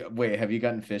 Wait, have you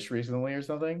gotten fish recently or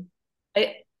something?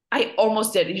 I I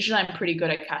almost did. Usually I'm pretty good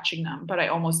at catching them, but I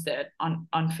almost did on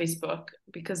Facebook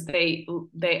because they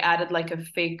added like a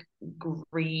fake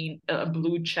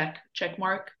blue check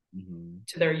mark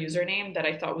to their username that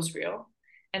I thought was real.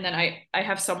 And then I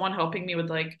have someone helping me with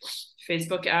like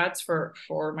Facebook ads for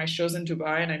my shows in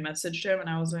Dubai, and I messaged him and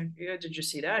I was like, "Yeah, did you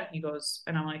see that?" And he goes,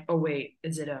 and I'm like, "Oh wait,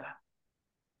 is it a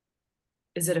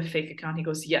fake account?" He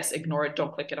goes, "Yes, ignore it,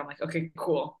 don't click it." I'm like, "Okay,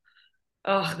 cool."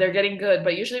 Oh, they're getting good.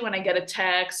 But usually when I get a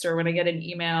text or when I get an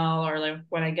email or like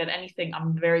when I get anything,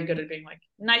 I'm very good at being like,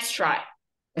 "Nice try."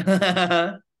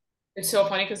 It's so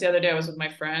funny because the other day I was with my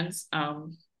friends.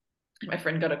 My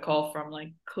friend got a call from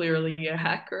like clearly a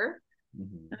hacker.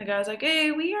 And the guy was like,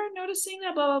 "Hey, we are noticing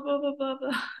that blah blah blah blah blah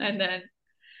blah." And then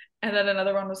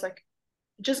another one was like,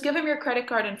 "Just give him your credit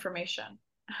card information."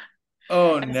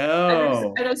 Oh And, and,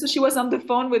 no. then so she was on the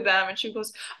phone with them and she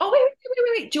goes, "Oh, wait.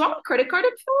 Do you want my credit card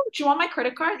info? Do you want my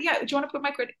credit card? Yeah. Do you want to put my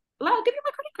credit? I'll give you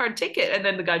my credit card. Take it." And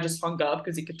then the guy just hung up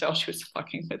because he could tell she was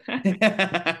fucking with him.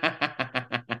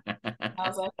 I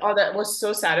was like, "Oh, that was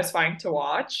so satisfying to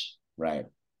watch." Right.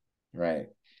 Right.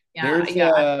 Yeah. There's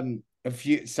Yeah.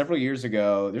 several years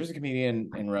ago, there's a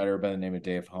comedian and writer by the name of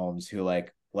Dave Holmes who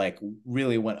like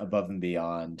really went above and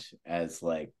beyond as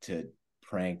like to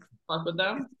prank Fuck with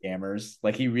them. scammers.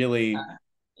 Like he really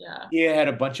Yeah. he had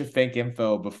a bunch of fake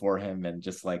info before him and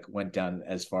just like went down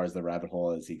as far as the rabbit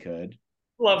hole as he could.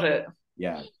 Love it.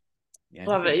 Yeah. Yeah.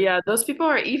 Love it. Yeah. Those people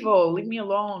are evil. Leave me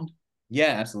alone.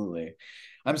 Yeah, absolutely.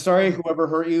 I'm sorry whoever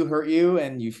hurt you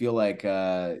and you feel like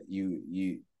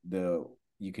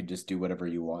you could just do whatever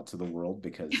you want to the world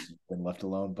because you've been left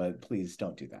alone, but please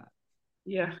don't do that.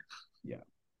 Yeah. Yeah.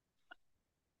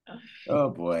 Oh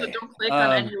boy. So don't click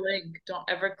on any link. Don't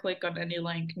ever click on any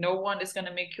link. No one is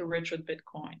gonna make you rich with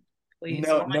Bitcoin. Please.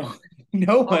 No All my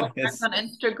one friends is. on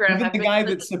Instagram Even have the been guy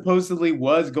that clicking. supposedly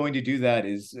was going to do that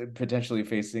is potentially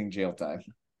facing jail time.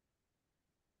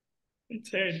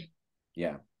 Insane.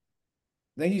 Yeah.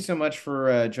 Thank you so much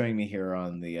for joining me here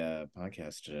on the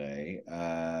podcast today.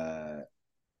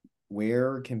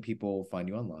 Where can people find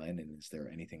you online, and is there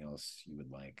anything else you would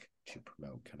like to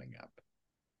promote coming up?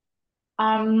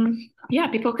 Yeah,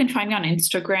 people can find me on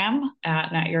Instagram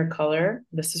at Nat Your Color.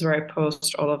 This is where I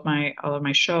post all of my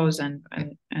shows and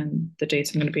the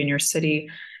dates I'm going to be in your city.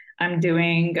 I'm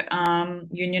doing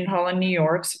Union Hall in New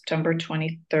York, September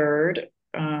 23rd.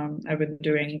 I've been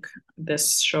doing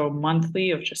this show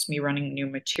monthly of just me running new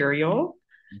material.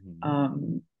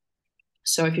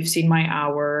 So if you've seen my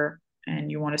hour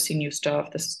and you want to see new stuff,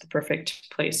 this is the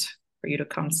perfect place for you to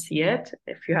come see it.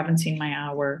 If you haven't seen my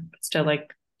hour, but still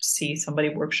like see somebody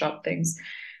workshop things,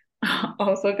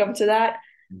 also come to that.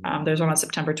 There's one on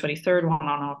September 23rd, one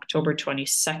on October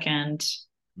 22nd,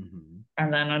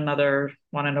 and then another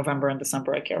one in November and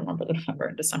December. I can't remember the November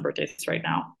and December dates right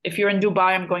now. If you're in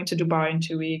Dubai, I'm going to Dubai in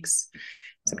 2 weeks.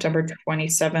 September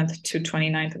 27th to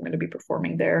 29th, I'm going to be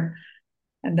performing there.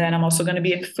 And then I'm also going to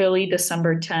be in Philly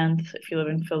December 10th if you live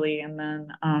in Philly. And then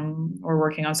we're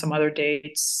working on some other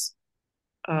dates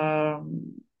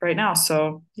right now.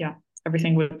 So yeah,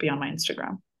 everything would be on my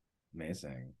Instagram.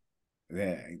 Amazing.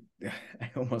 Yeah,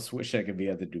 I almost wish I could be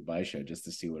at the Dubai show just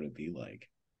to see what it'd be like.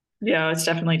 Yeah, it's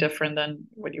definitely different than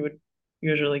what you would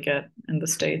usually get in the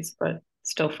States, but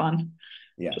still fun.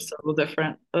 Yeah. Just a little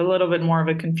different. A little bit more of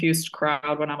a confused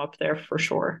crowd when I'm up there for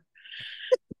sure.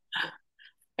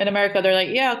 In America, they're like,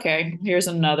 yeah, okay, here's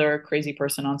another crazy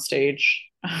person on stage.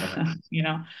 You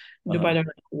know, in Dubai, they're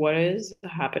like, what is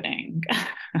happening?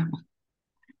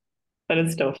 But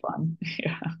it's still fun.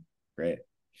 Yeah. Great.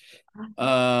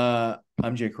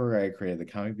 I'm Jay Kroger. I created the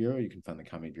Comedy Bureau. You can find the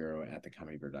Comedy Bureau at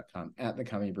thecomedybureau.com, at the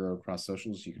Comedy Bureau across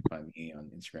socials. You can find me on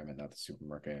Instagram at Not the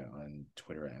Supermarket, on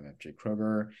Twitter at MFJ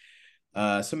Kroger.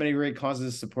 So many great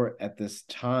causes to support at this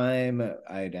time.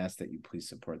 I'd ask that you please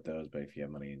support those, but if you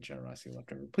have money and generosity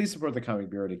left over, please support the Comedy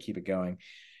Bureau to keep it going.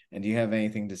 And do you have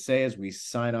anything to say as we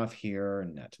sign off here,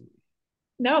 Nataly?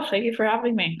 No, thank you for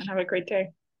having me, and have a great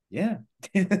day. Yeah.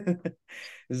 This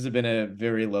has been a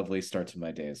very lovely start to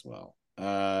my day as well.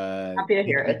 Happy to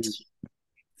hear it.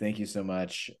 Thank you so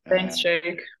much. Thanks,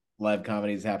 Jake. Live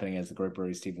comedy is happening, as the great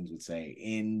Brody Stevens would say.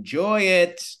 Enjoy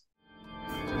it.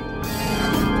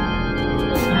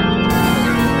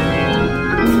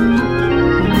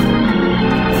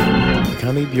 The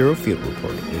Comedy Bureau Field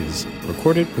Report is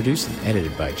recorded, produced, and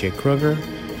edited by Jake Kroger.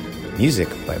 Music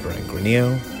by Brian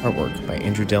Granillo. Artwork by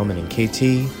Andrew Delman and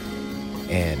KT.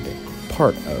 And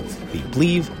part of the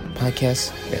Believe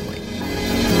podcast family.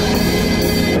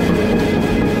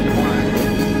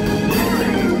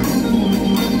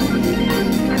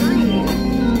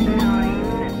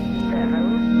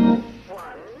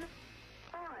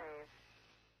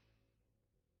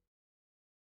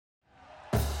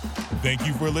 Thank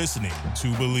you for listening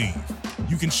to Believe.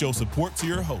 You can show support to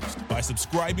your host by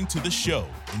subscribing to the show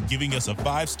and giving us a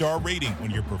 5-star rating on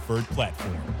your preferred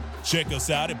platform. Check us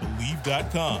out at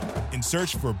Believe.com and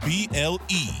search for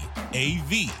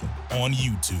BLEAV on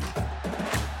YouTube.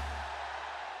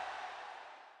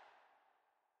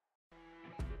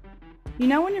 You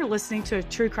know when you're listening to a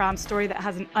true crime story that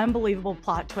has an unbelievable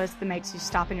plot twist that makes you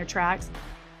stop in your tracks?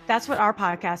 That's what our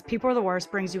podcast, People Are the Worst,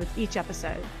 brings you with each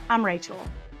episode. I'm Rachel.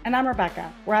 And I'm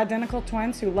Rebecca. We're identical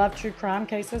twins who love true crime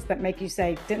cases that make you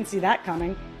say, didn't see that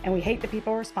coming, and we hate the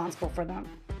people responsible for them.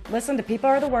 Listen to People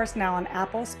Are the Worst now on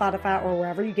Apple, Spotify, or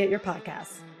wherever you get your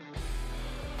podcasts.